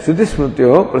Sambindasya Shruti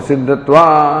Smrutyo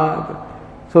Prasiddhatvat.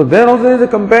 So there also is a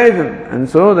comparison. And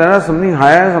so there are something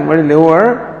higher, somebody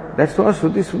lower. That's what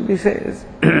Shruti Smriti says.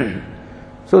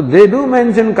 So they do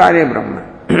mention Karya Brahma.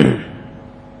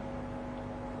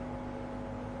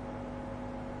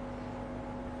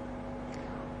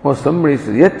 Or somebody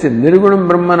says, Yacha Nirgunam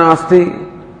Brahma Nasti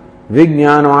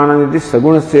Vijnanamanamiti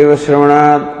Saguna Seva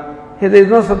Shravanat. Here there is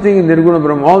no such thing in Nirguna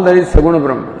Brahma. All there is Saguna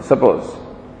Brahma, suppose.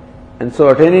 And so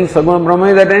attaining Saguna Brahma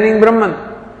is attaining Brahman.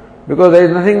 Because there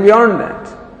is nothing beyond that.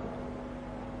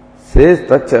 Says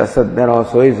Tacha Asat, that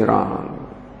also is wrong.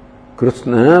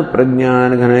 Krishna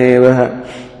Prajnana Ghanaeva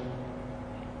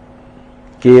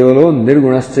Kevalo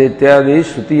Nirgunasya Ityadi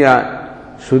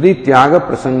Shruti Tyaga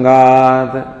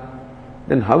Prasangat.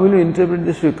 Then how will you interpret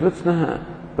this with Krishna?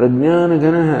 Prajnana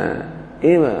Ghanaha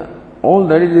Eva. All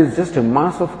that is just a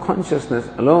mass of consciousness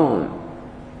alone.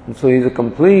 And so he is a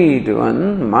complete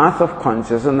one, mass of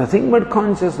consciousness, nothing but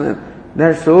consciousness.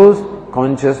 That shows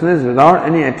consciousness without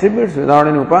any attributes, without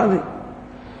any upadhi.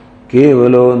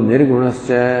 Kevalo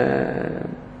nirgunascha.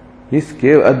 His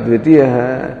kev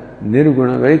advitiya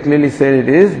nirguna. Very clearly said it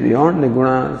is beyond the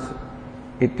gunas.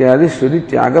 Ityadi shruti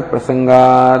tyaga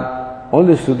prasangat. All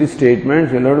the shruti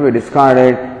statements will not be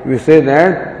discarded. We say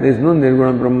that there is no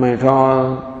nirguna Brahma at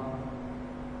all.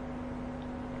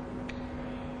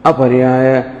 अपर्याय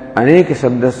अनेक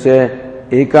शब्दस्य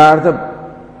एकार्थ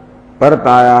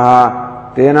परतायाः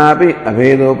तेनापि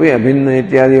अभेदोपि अभिन्न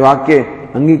इत्यादि वाक्ये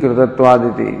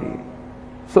अंगीकृतत्वादिति.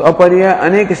 So aparya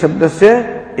aneka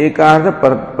shabdasya ekartha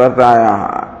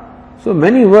partayaha. So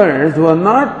many words who are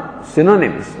not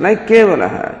synonyms, like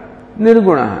Kevalaha,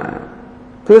 Nirgunaha,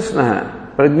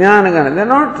 Krishnaha, Prajnanagana, they are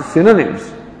not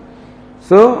synonyms.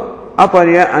 So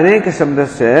aparya aneka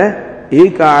shabdasya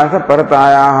ekartha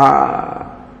partayaha.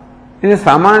 In a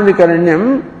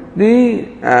Samanvikaranyam,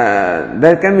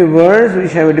 there can be words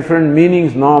which have different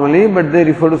meanings normally, but they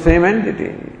refer to the same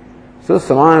entity. So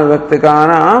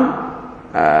Samanvaktikanam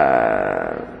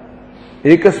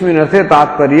एकस्मिन् अर्थे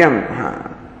तात्पर्यम्.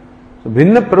 So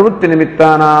भिन्न प्रवृत्ति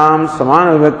निमित्तानां समान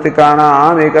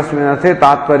विभक्तिकानां एकस्मिन् अर्थे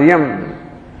तात्पर्यम्.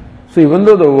 So even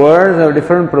though the words have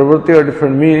different pravrutti or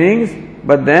different meanings,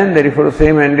 but then they refer to the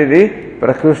same entity.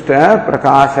 Prakrushta,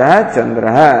 Prakasha,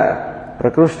 Chandra.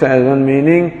 Prakrushta has one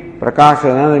meaning, Prakasha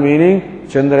has another meaning,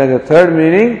 Chandra has a third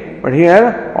meaning, but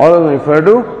here all of them refer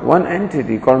to one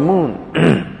entity called moon.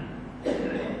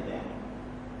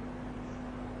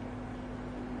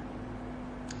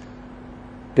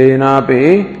 तेनापि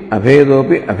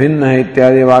अभेदोपि अभिन्न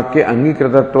इत्यादि वाक्य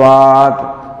अंगीकृतत्वात्.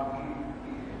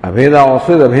 अभेद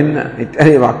also is अभिन्न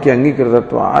इत्यादि वाक्य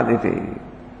अंगीकृतत्वात् इति.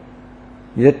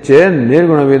 यच्च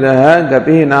निर्गुणविदः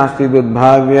गतिः नास्ति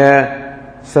दुद्भाव्य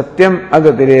सत्यम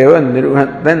अगतिरेव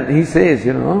निर्गुण. Then he says,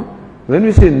 when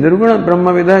we say nirguna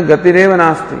brahmavidah gatirev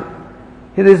nasti,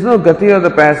 there is no gati of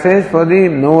the passage for the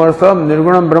knowers of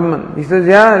nirguna brahman. He says,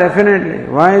 yeah, definitely.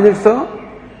 Why is it so?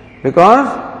 Because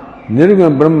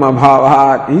nirguna brahma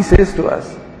bhavat, he says to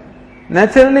us.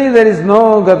 Naturally, there is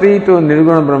no gati to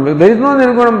nirguna brahman. There is no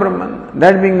nirguna brahman.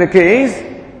 That being the case,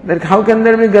 that how can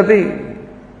there be gati?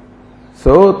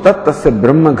 So, tat tasya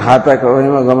brahma ghataka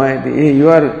vahima gamayati.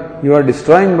 You are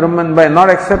destroying Brahman by not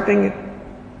accepting it.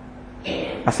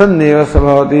 Asad neva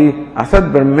sabhavati,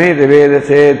 asad brahmeti veda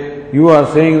chet. You are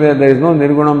saying that there is no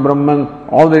nirgunam Brahman,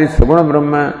 all there is saguna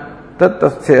Brahma. Tat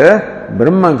tasya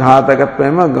brahma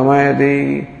ghatakatva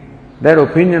gamayati. That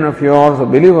opinion of yours, or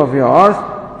belief of yours,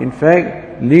 in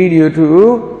fact, lead you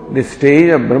to the stage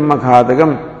of Brahma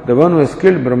Ghatakam, the one who has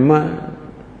killed Brahma.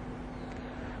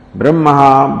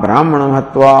 Brahmaha brahmanam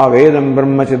hatva vedam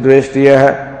brahma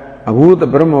chidveshtiyah abhut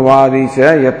brahmavadi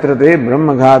cha yatra te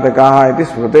brahma ghatakaha iti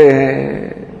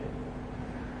smrute.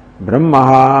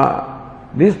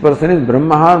 Brahmaha, this person is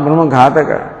Brahmaha, Brahma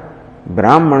Ghataka.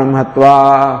 Brahmanam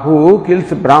hatva, who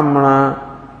kills Brahmana,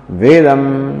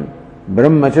 vedam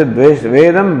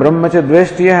Vedam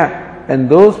Brahmachadveshtiyah, and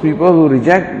those people who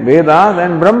reject Vedas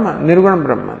and Brahma, Nirguna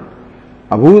Brahman.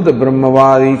 Abhuta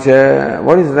Brahmavadicha,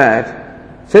 what is that?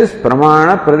 Says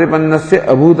Pramana Pratipannasya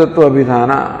Abhutatva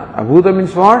Abhidhana. Abhuta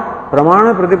means what?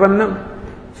 Pramana Pratipannam.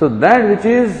 So that which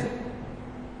is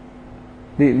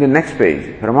the next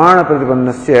page. Pramana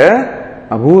Pratipannasya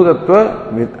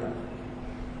Abhutatva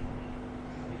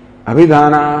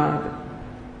Abhidhana.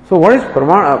 So what is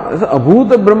Pramana?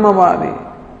 Abhuta Brahmavadi.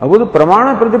 Abhuta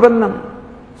Pramana Pratipannam.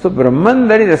 So Brahman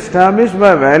that is established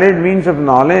by valid means of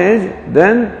knowledge,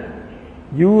 then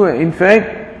you, in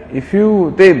fact, if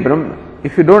you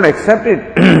don't accept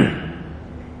it,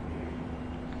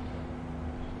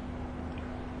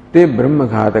 te Brahma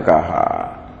Ghatakaha.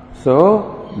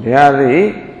 So they are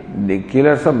the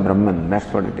killers of Brahman. That's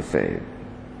what it is said.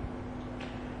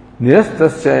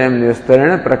 Nirastasyayam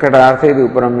nirastarena prakatartha idu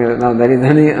uparamya. Now there is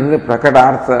another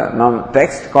prakatartha, now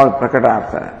text called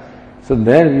prakatartha. So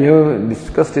there we have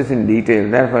discussed this in detail.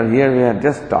 Therefore here we are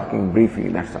just talking briefly,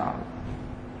 that's all.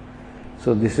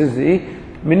 So this is the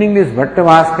meaning. This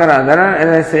Bhattavaskara. There are,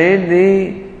 as I said,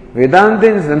 the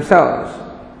Vedantins themselves.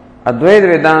 Advaita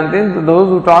Vedantins, those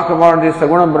who talk about the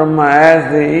Saguna Brahma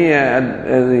as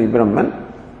the Brahman.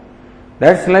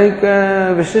 That's like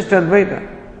Vishishta Advaita.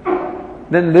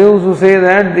 Then those who say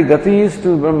that the gati is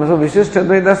to Brahma, so Vishishta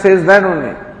Advaita says that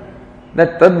only.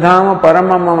 That Tadhama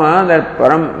Paramamama, that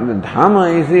the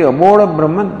Dhama is the abode of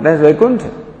Brahman, that's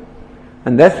Vaikuntha.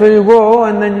 And that's where you go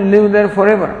and then you live there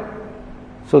forever.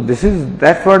 So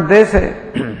that's what they say.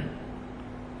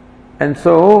 And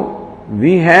so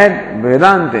we had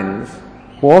Vedantins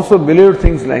who also believed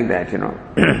things like that,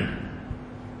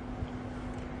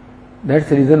 That's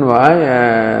the reason why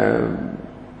I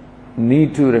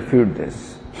need to refute this.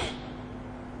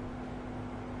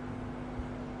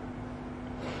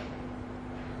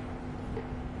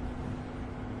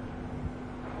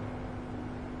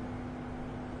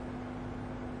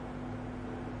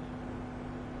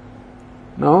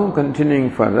 Now continuing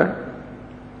further.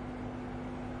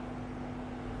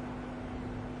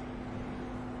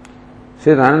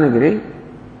 Says Anandagiri,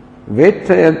 वेत्थ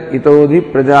इतोधि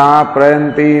प्रजा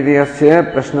प्रयन्ति यस्य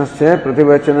प्रश्नस्य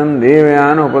प्रतिवचनं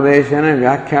देवयान उपदेशेन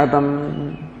व्याख्यातम्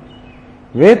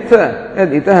वेत्थ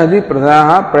यद इतोधि प्रजा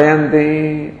प्रयन्ति.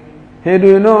 Hey, do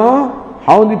you know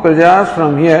how the prajas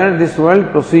from here, this world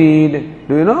proceed?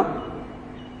 Do you know?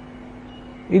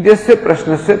 Idyasya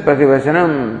prashnasya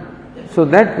prativachanam. So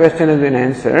that question has been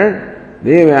answered.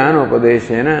 Devayana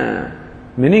upadeshena.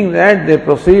 Meaning that they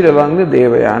proceed along the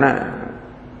Devayana.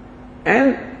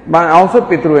 And by also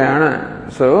Pitruyana.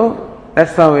 So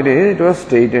that's how it is. It was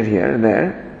stated here,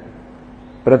 there.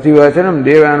 Prativachanam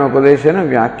Devayana upadeshena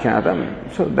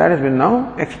vyakyatam. So that has been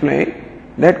now explained.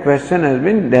 That question has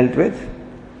been dealt with.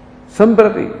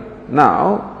 Samprati.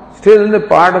 Now, still the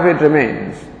part of it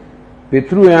remains.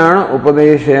 Pitruyana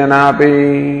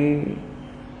upadeshenapi.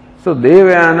 So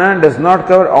Devayana does not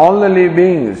cover all the living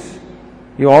beings.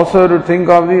 You also have to think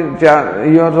of you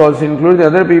have to also include the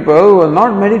other people who have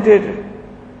not meditated.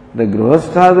 The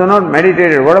Grihasthas who are not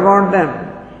meditated. What about them?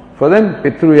 For them,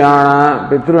 Pitruyana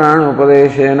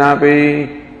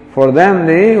upadeshenapi. For them,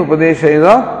 the upadesha is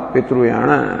of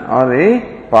Pitruyana, or the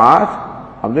path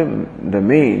of the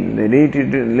main,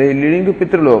 leading to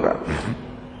Pitraloka.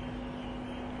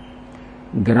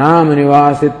 Gram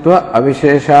nivasitva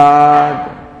avisheshat.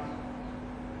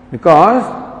 Because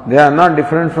they are not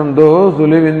different from those who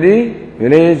live in the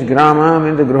village, grama,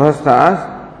 means the Grihasthas,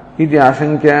 iti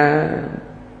ashankya.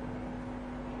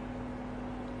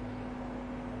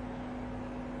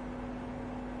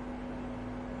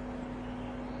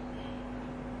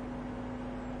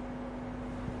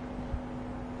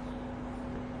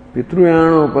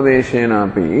 Pitruyana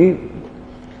upadeshenapi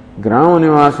grama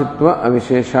nivasitva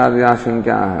avisheshad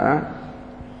ashankyaha.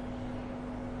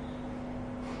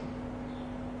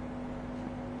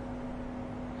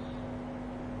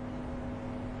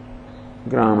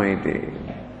 Grama iti.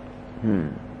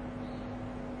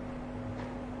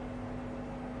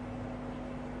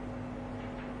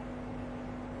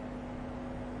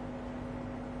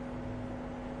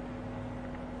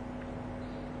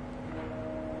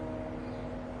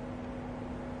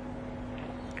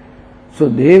 So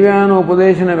Devyana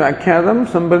upadeshana vyakyatam,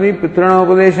 Sampati Pitrana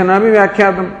upadeshana bhi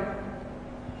vyakyatam.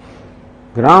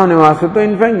 Grama nivasitva,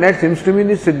 in fact, that seems to be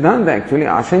the Siddhanta actually.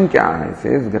 Ashankya, it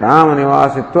says, Grama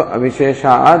nivasitva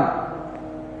avisheshad.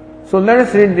 So let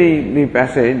us read the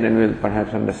passage, then we'll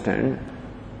perhaps understand.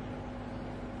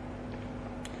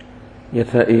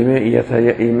 Yatha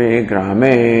ime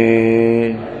grame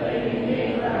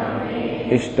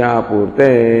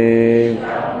ishtapurte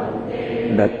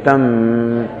dattam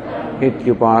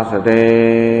ityupasate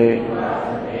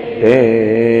te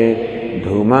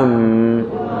dhumam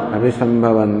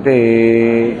abhisambhavanti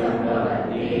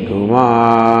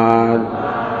dhumad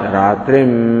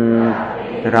ratrim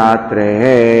ratrehe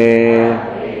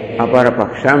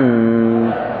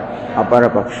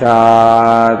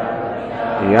aparapakshat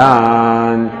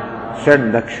yan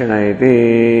shad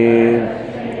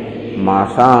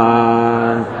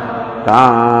masan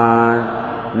tan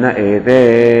na ete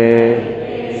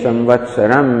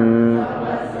samvatsaram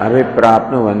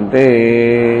abhiprapnuvante.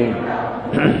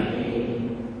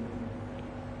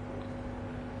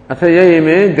 अच्छा यही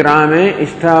में ग्रामे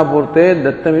इष्टापूर्ते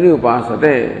दत्तमिति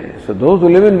उपासते. So those who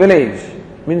live in village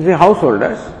means the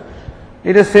householders.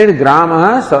 It is said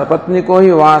grama sapatniko hi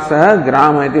vasah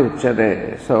grama iti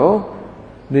uchyate. So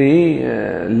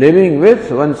the living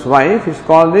with one's wife is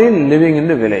called the living in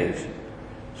the village.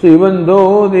 So even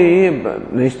though the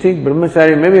Naistik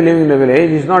Brahmachari may be living in the village,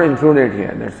 he is not included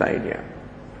here. That's the idea.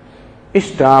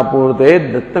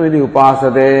 Ishtapurte dattamiti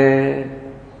upasate.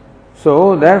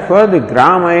 So therefore the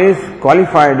grama is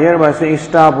qualified here by saying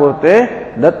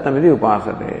Ishtapurte dattamiti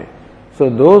upasate. So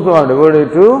those who are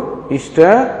devoted to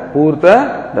Ishta,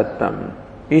 Purta, Dattam.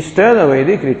 Ishta, the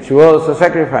Vedic rituals, the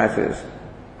sacrifices.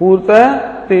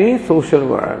 Purta, the social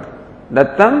work.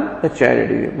 Dattam, the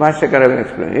charity. Bhashyakara will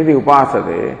explain. Iti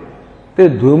upasate. Te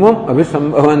dhumam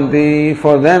abhisambhavanti.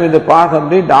 For them is the path of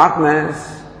the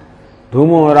darkness.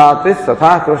 Dhumo ratis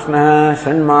satha krishna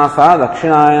shanmasa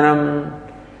dakshinayanam.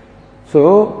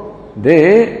 So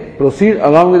they proceed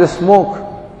along with the smoke.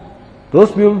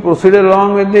 Those people proceeded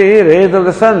along with the rays of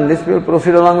the sun. These people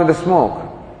proceed along with the smoke.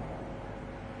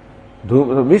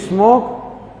 Which smoke?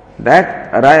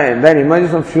 That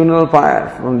emerges from funeral pyre.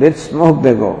 From that smoke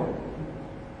they go.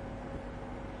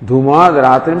 Dhumad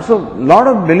ratrim. So a lot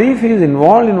of belief is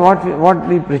involved in what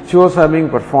the rituals are being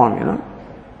performed,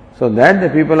 So that the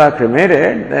people are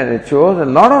cremated, the rituals, a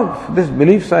lot of these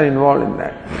beliefs are involved in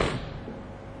that.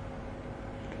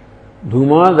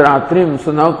 Dhumad ratrim.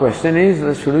 So now question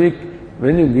is, should we,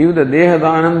 when you give the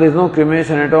Dehadanam, there is no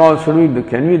cremation at all.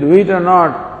 Can we do it or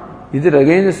not? Is it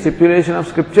against the stipulation of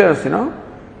scriptures,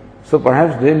 So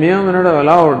perhaps they may or may not have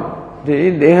allowed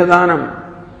the dehadanam.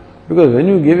 Because when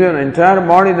you give your entire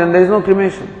body, then there is no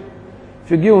cremation.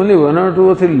 If you give only 1 or 2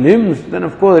 or 3 limbs, then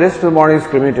of course the rest of the body is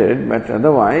cremated. But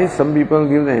otherwise, some people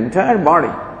give the entire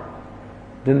body.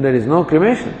 Then there is no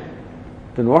cremation.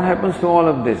 Then what happens to all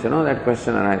of this? That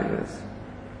question arises.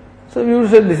 So we would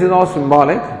say this is all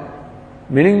symbolic,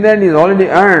 meaning that is already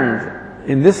earned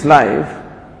in this life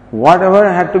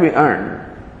whatever had to be earned.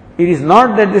 It is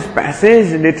not that this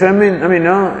passage determines,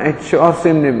 it shows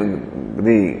him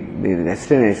the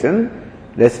destination.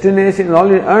 Destination is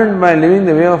already earned by living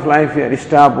the way of life here.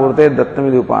 Ishta purte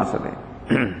dattamidi upasate.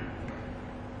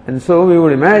 And so we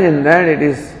would imagine that it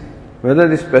is, whether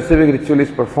the specific ritual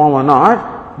is performed or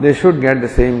not, they should get the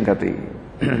same gati.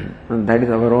 And that is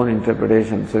our own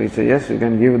interpretation. So we say, yes, you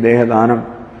can give dehadanam,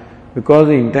 because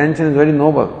the intention is very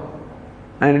noble.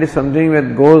 And it is something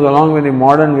that goes along with the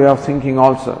modern way of thinking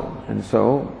also. And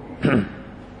so,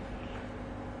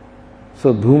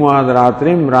 dhumad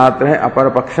ratrim ratre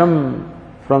aparapaksham,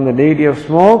 from the deity of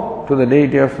smoke to the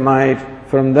deity of night,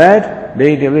 from that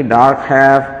deity of the dark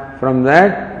half, from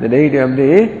that the deity of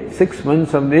the 6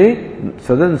 months of the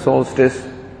southern solstice.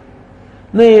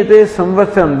 Nayate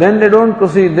samvatsaram, then they don't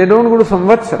proceed, they don't go to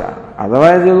samvatsara.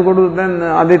 Otherwise they will go to then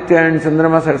Aditya and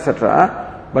Chandramas, etc.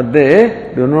 But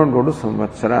they do not go to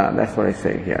samvatsara. That's what I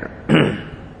say here.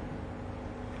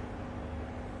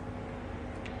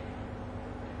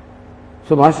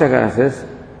 So Bhashyakara says,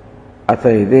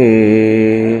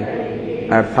 Athaide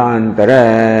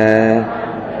arthantara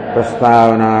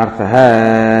prastavanartha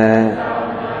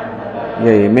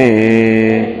yaime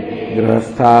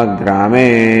grihastha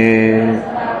grame.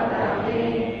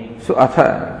 So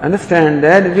Atha, understand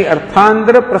that the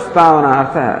arthantara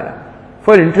prastavanartha,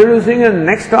 for introducing a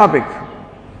next topic.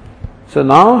 So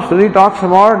now Shruti talks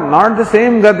about not the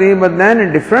same gati, but then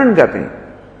a different gati.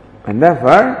 And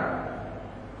therefore,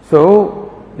 so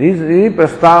this is the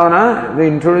prastavana, the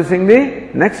introducing the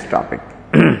next topic.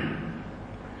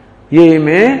 Ye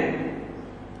me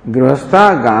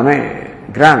grihastha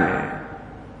grame.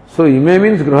 So ime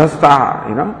means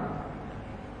grihastha,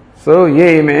 So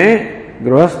ye me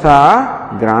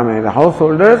grihastha grame, the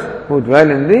householders who dwell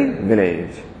in the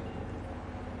village.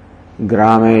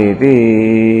 Grame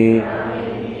iti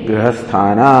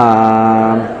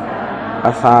grihasthanam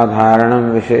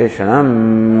asadharanam visheshanam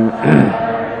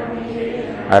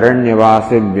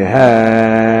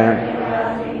aranyavasibhyah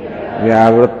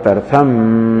vyavrittartham.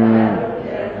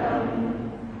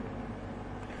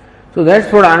 So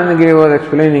that's what Anandagiri was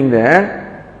explaining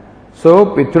there. So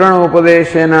Pitrana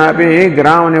Upadeshena api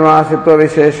gram nivasitva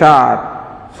visheshat.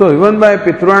 So even by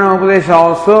Pitrana Upadesha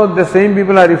also the same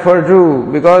people are referred to,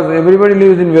 because everybody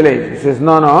lives in village. He says,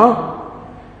 no.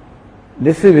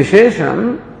 This is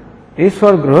Visheshanam is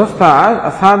for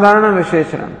Grihasthas, Asadharana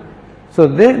Visheshanam. So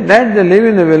that they live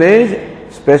in the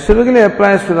village specifically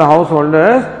applies to the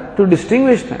householders to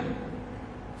distinguish them.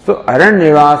 So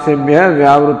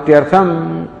Aranyavasibhya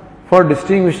Vyavrutyartham, for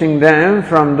distinguishing them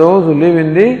from those who live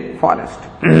in the forest.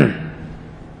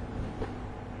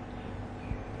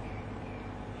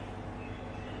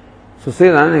 So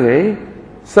says Anandagiri,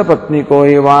 sapatniko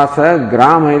hi vasa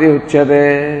gram iti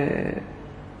uchyate.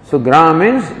 So gram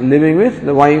means living with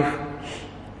the wife,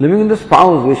 living with the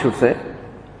spouse, we should say.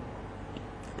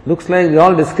 Looks like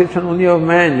all description only of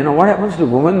man. What happens to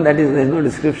woman? There is no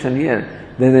description here.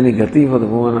 There is any gati for the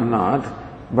woman or not.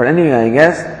 But anyway, I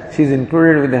guess she is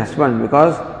included with the husband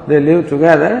because they live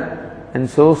together, and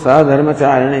so sa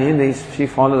dharmacharini, she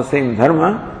follows the same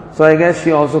dharma. So I guess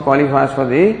she also qualifies for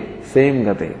the same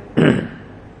gati.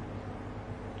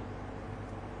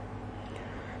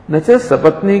 Nacha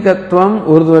sapatnikatvam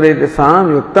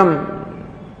urdhvaretisam yuktam.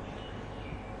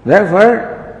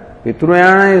 Therefore,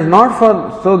 Pitruyana is not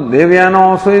for, so Devyana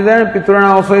also is there,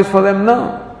 Pitruyana also is for them,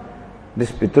 no.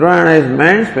 This Pitruyana is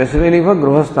meant specifically for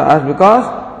Grihasthas because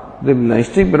the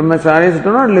Naishtik Brahmacharis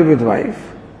do not live with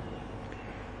wife.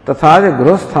 Tathaja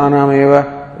Grihasthanam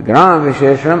eva Gram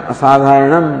Visheshanam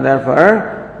Asadharanam.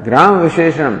 Therefore, Gram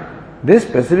Visheshanam, this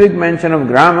specific mention of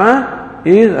Grama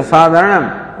is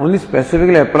Asadharanam, only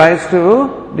specifically applies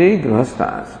to the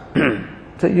Grihasthas.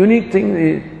 It's a unique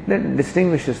thing that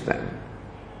distinguishes them.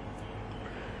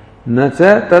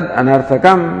 Nacha tad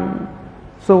anarthakam.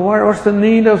 So what's the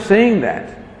need of saying that?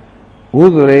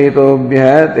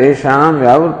 Udvaretobhya tesham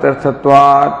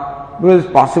vyavrittarthatvat. Because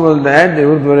it's possible that the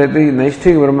Udvareti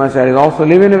Naishtik Brahmacharis also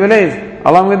live in a village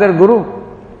along with their guru.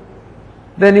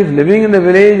 Then if living in the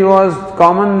village was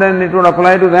common, then it would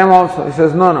apply to them also. He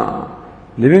says, no.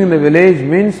 Living in the village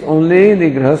means only the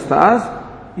Grihasthas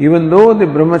even though the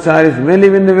brahmacharis may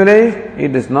live in the village,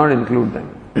 it does not include them.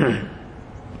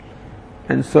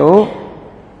 And so,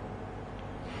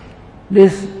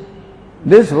 this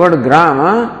word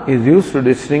grama is used to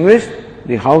distinguish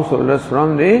the householders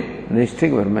from the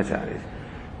Naishthik brahmacharis.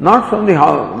 Not from the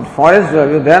forest,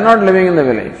 they are not living in the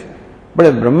village. But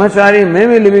a brahmachari may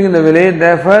be living in the village,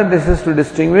 therefore this is to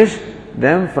distinguish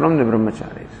them from the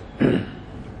brahmacharis.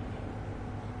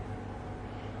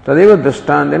 Tadeva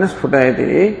drishtantena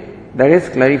sphutayati, that is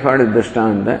clarified with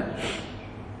drishtanta.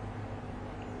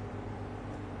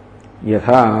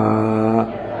 Yatha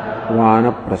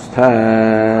vanaprastha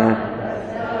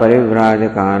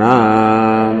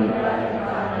parivrajakanam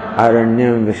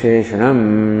aranyam visheshanam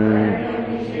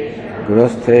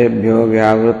गृहस्थेभ्यो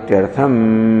व्यावृत्त्यर्थम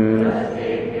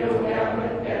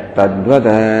तद्वत्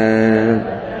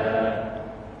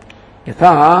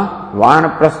यथा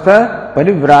वानप्रस्थ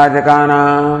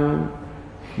परिव्राजकानाम,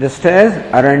 just as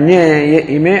aranye ye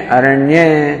ime aranye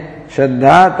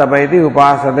shraddha tapayati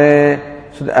upasate.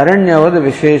 So the aranya was the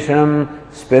visheshanam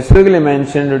specifically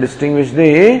mentioned to distinguish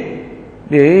the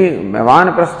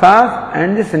vanaprasthas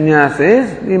and the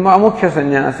sannyasis, the mukhya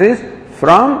sannyasis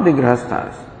from the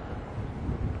grihasthas.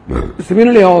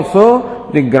 Similarly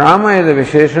also, the grama is a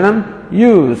visheshanam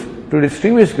used to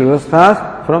distinguish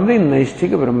grihasthas from the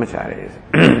Naishthika brahmacharis.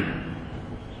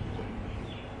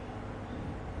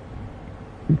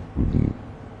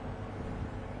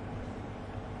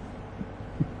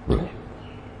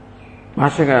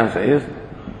 Bhashyakara says,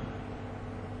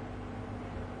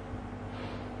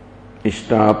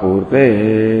 Ishtapurte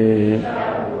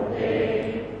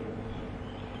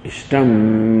Ishtam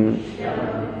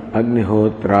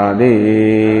Agnihotrade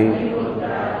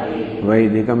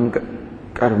Vaidikam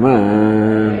Karma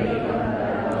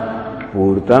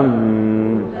Purtam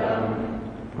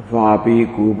Vapi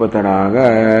Kupataraga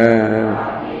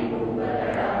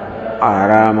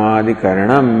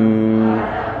Aramadikaranam.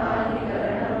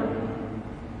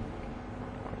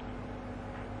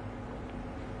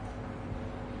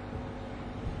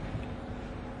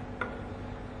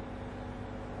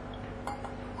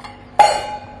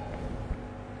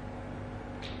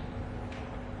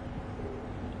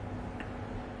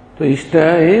 So Ishta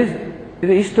is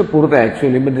Ishta Purta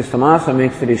actually, but the Samasa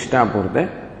makes it Ishta Purta.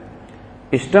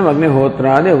 Ishtam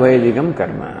Agnihotrade Vaidikam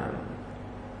Karma.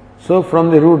 So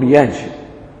from the root Yaj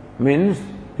means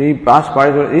the past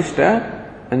participle Ishta,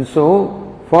 and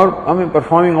so for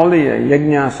performing all the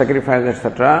yajna, sacrifice,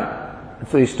 etc.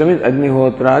 So Ishta means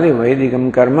Agnihotrade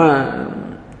Vaidikam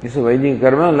Karma. This is Vaidik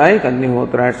Karma like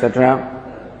Agnihotra, etc.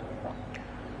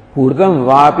 Purtam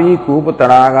Vapi Kupa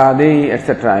Taragadi,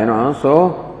 etc.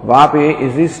 So Vapi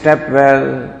is the step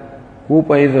well,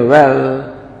 Kupa is a well,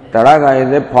 Taraga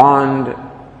is a pond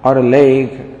or a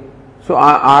lake. So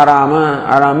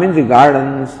Arama means the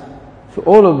gardens. So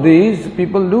all of these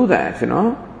people do that,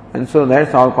 and so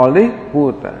that's all called the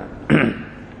Puta.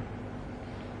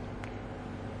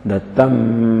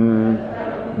 Dattam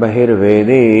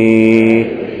Bahirvedi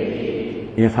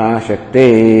Yatha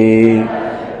Shakti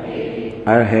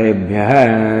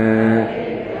Arhebhyah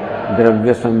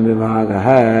Dravya Samvibhagah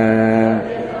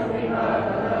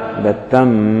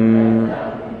Dattam.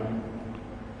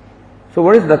 So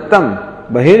what is Dattam?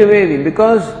 Bahirvedi,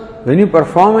 because when you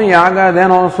perform a yaga,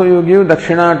 then also you give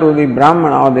dakshina to the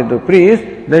brahmana or the priest,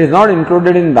 that is not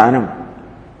included in dhanam.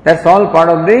 That's all part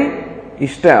of the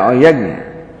ishta or yajna.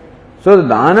 So the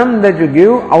dhanam that you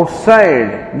give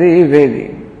outside the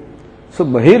vedi. So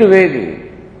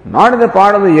bahirvedi, not the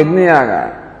part of the yajna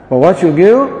yaga, but what you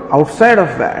give outside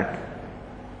of that.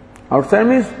 Outside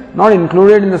means not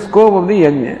included in the scope of the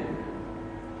yajna.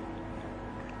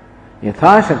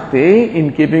 Yatha Shakti,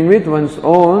 in keeping with one's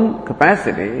own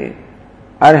capacity,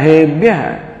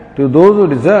 arhebhyah, to those who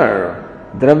deserve,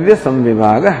 dravya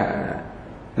samvibhagah.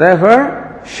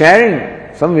 Therefore, sharing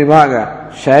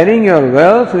samvibhaga, sharing your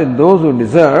wealth with those who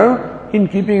deserve, in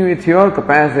keeping with your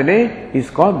capacity, is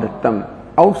called dattam.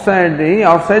 Outside this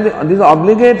is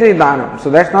obligatory dhanam, so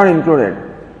that's not included.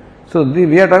 So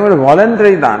we are talking about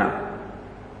voluntary dhanam.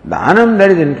 Dhanam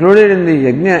that is included in the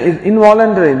yajna is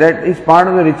involuntary, that is part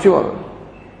of the ritual.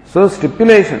 So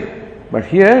stipulation, but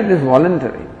here it is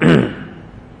voluntary.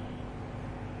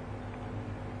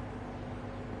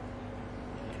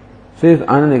 Says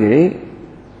Anandagiri,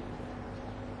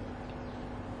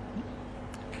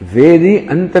 Vedi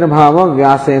antarbhava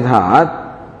vyasedhat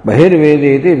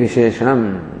bahirvedi iti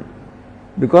visheshanam.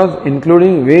 Because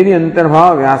including Vedi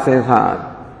antarbhava vyasedhat,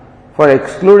 for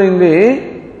excluding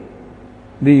the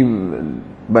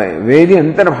Vedi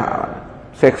antarbhava.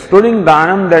 So excluding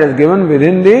dhanam that is given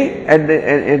within at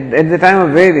the time of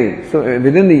Vedi, so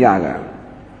within the yaga.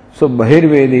 So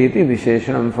Bahirvedi iti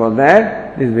Visheshanam. For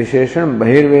that, this Visheshanam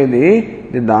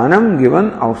Bahirvedi, the Danam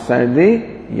given outside the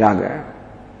Yaga.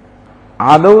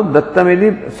 Adau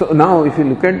Dattamedi. So now if you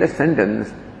look at the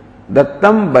sentence,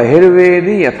 Dattam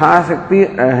Bahirvedi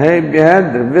Yathasakti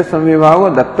Ahebhya Dravya Samvibhava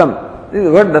Dattam. This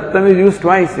word Dattam is used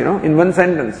twice, in one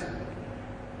sentence.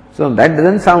 So that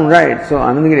doesn't sound right. So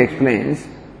Anandagiri explains,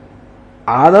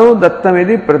 Adau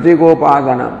Dattamedi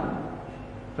Pratikopadanam.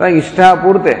 Like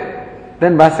Ishtapurte.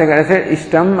 Then Bhaskara said,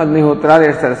 Ishtam Agnihotra,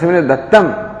 etc. Similarly, Dattam,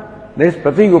 there is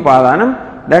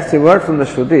Pratikopadanam. That's a word from the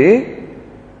Shruti.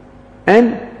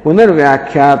 And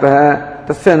Punarvyakhyata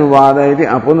Tasya Anuvada iti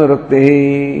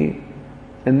Apunarukti.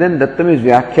 And then Dattam is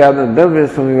Vyakhyata Dravya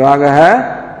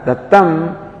Samvivagaha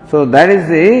Dattam. So that is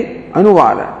the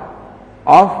Anuvada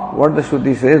of what the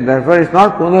Shruti says. Therefore, it's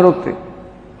not Punarukti.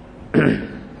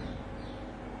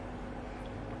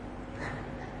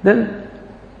 Then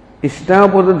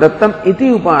Ishtapurta Dattam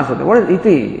iti upasate. What is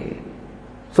iti?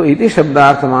 So iti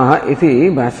shabdarthamaha iti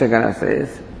Bhashyakara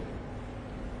says.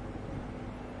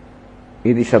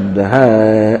 Iti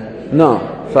shabdaha. No,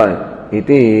 sorry.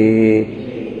 Iti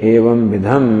evam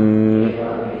vidham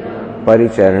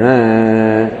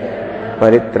paricharana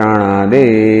paritranade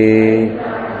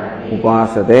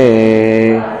upasate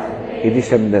iti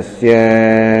shabdasya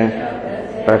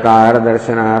prakara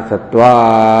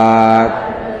darshanarthatvat.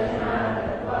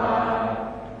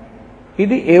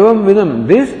 Iti evam vidam,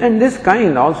 this and this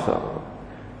kind also.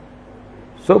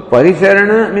 So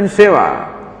paricharana means seva,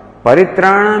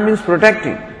 paritrana means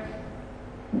protecting.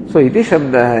 So iti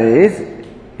shabda is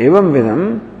evam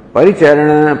vidam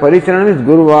paricharana. Paricharana means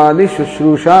guruvadi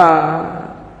shushrusha.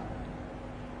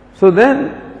 So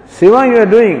then seva you are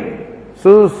doing.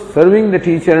 So serving the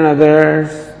teacher and others.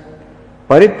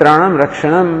 Paritranam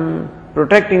rakshanam,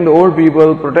 protecting the old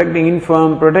people, protecting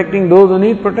infirm, protecting those who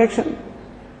need protection.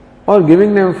 Or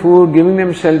giving them food, giving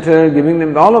them shelter, giving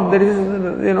them, all of that is,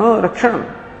 rakshanam.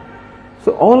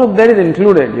 So all of that is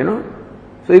included,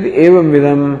 So it is evam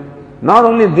vidam. Not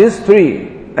only these three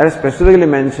that are specifically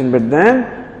mentioned, but then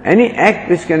any act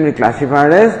which can be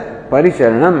classified as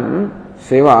paricharanam,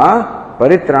 seva,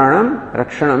 paritranam,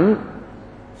 rakshanam.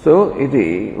 So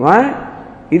iti, why?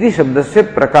 Iti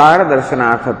shabdasya prakara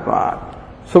darshanarthatvat.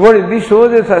 So what iti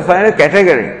shows is a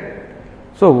category.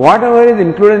 So whatever is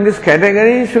included in this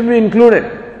category should be included.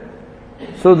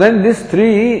 So then these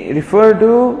three refer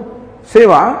to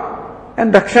seva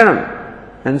and rakshanam.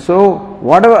 And so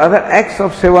whatever other acts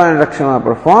of seva and rakshana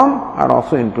perform are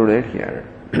also included here.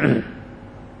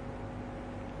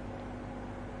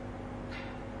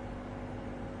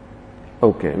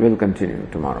 Okay, we'll continue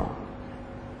tomorrow.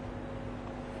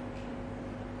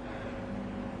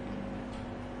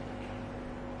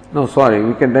 No, sorry,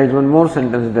 we can write one more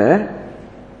sentence there.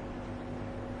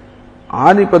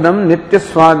 Adipadam nitya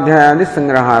swadhyayadi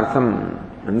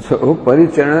sangrahartham. And so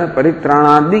paricharana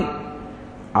paritranadi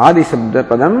adi shabda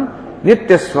padam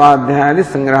nitya swadhyayadi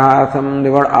sangrahartham. The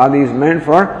word adi is meant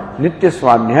for nitya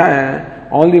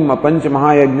swadhyaya. All the pancha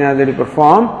mahayajna that you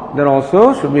perform, that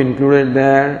also should be included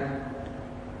there.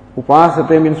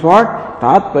 Upasate means what?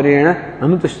 Tatparena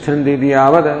anutishthandi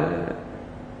diyavada.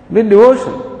 With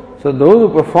devotion. So those who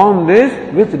perform this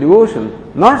with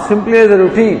devotion, not simply as a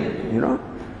routine,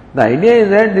 The idea is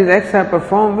that these acts are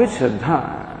performed with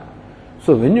Shraddha.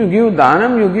 So when you give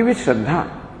Dhanam, you give it Shraddha.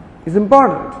 It's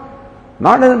important.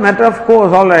 Not as a matter of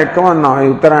course, all right, come on now,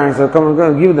 Uttarayan, so come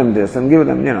on, give them this and give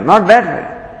them, not that way.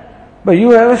 But you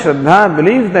have a Shraddha,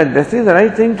 belief that this is the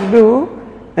right thing to do,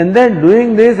 and that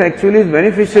doing this actually is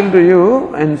beneficial to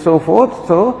you, and so forth.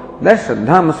 So that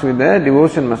Shraddha must be there,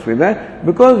 devotion must be there,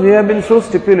 because we have been so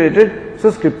stipulated,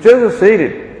 so scriptures have said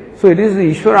it. So it is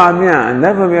the Ishvara Ajna, and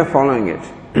therefore we are following it.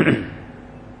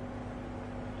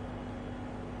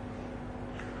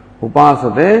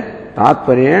 Upasate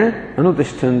tatparyen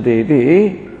anutishthante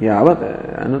iti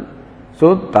yavat.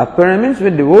 So tatparya means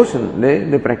with devotion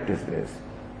they practice this.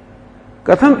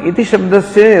 Katham iti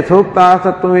shabdasya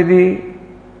yathoktarthatvam iti.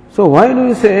 So why do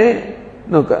you say,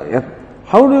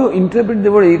 how do you interpret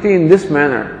the word iti in this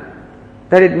manner?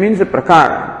 That it means a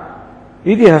prakara.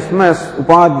 Iti hasmas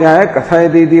upadhyaya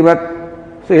kathayati iti vat.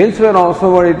 So elsewhere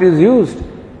also what it is used.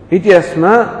 Iti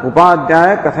asma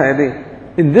upadhyaya kathayati.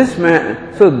 In this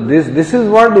manner, so this is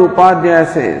what the upadhyaya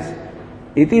says.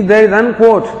 Iti there is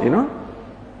unquote,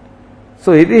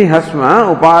 So iti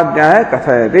hasma upadhyaya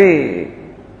kathayati.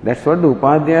 That's what the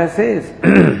upadhyaya says.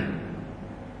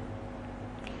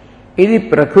 Iti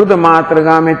prakruta matra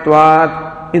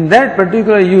gamitvat. In that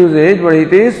particular usage, what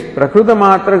it is, prakruta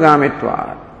matra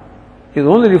gamitvat. It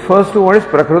only refers to what is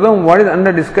prakrutam, what is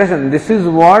under discussion. This is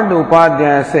what the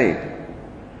upadhyaya said.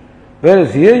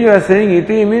 Whereas here you are saying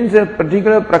iti means a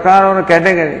particular prakar or a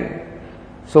category.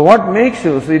 So what makes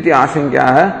you, so iti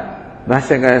ashankya,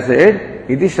 Bhashyakara said,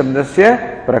 iti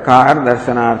shabdasya prakar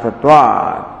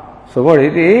darshanarthatvat. So what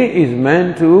iti is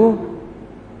meant to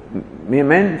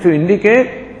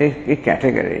indicate a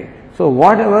category. So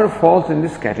whatever falls in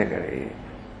this category,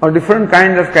 or different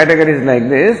kinds of categories like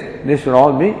this, they should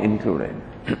all be included.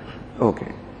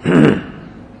 Okay.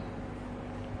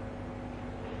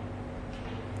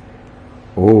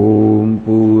 Om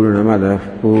Purnamadah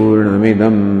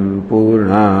Purnamidam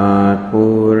Purnat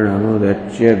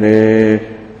Purnamudachyate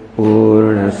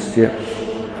Purnasya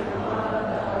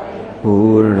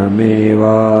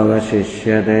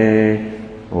Purnamevavashishyate.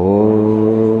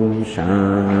 Om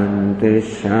Shanti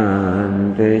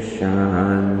Shanti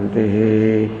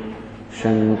Shanti.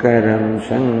 Shankaram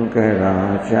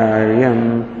Shankaracharyam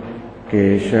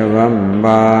Keshavam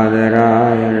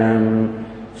Badarayanam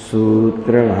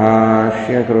Sutra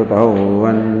Bhashya Krutau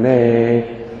Vande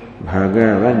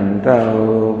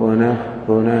Bhagavantau Punah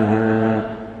Punah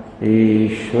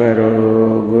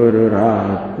Ishvaro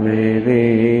Gururatmeti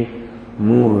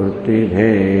Murti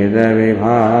Bheda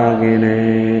Vibhagine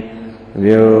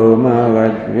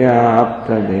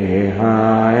Vyomavadvyapta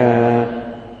Dehaya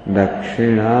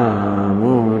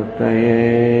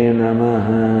Dakshinamurtaye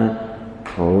Namaha.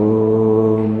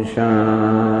 Om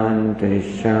Shanti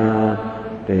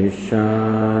Shanti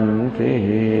Shanti.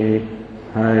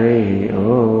 Hari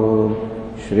Om.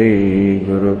 Shri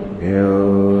Gurubhyo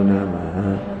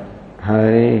Namaha.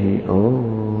 Hari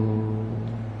Om.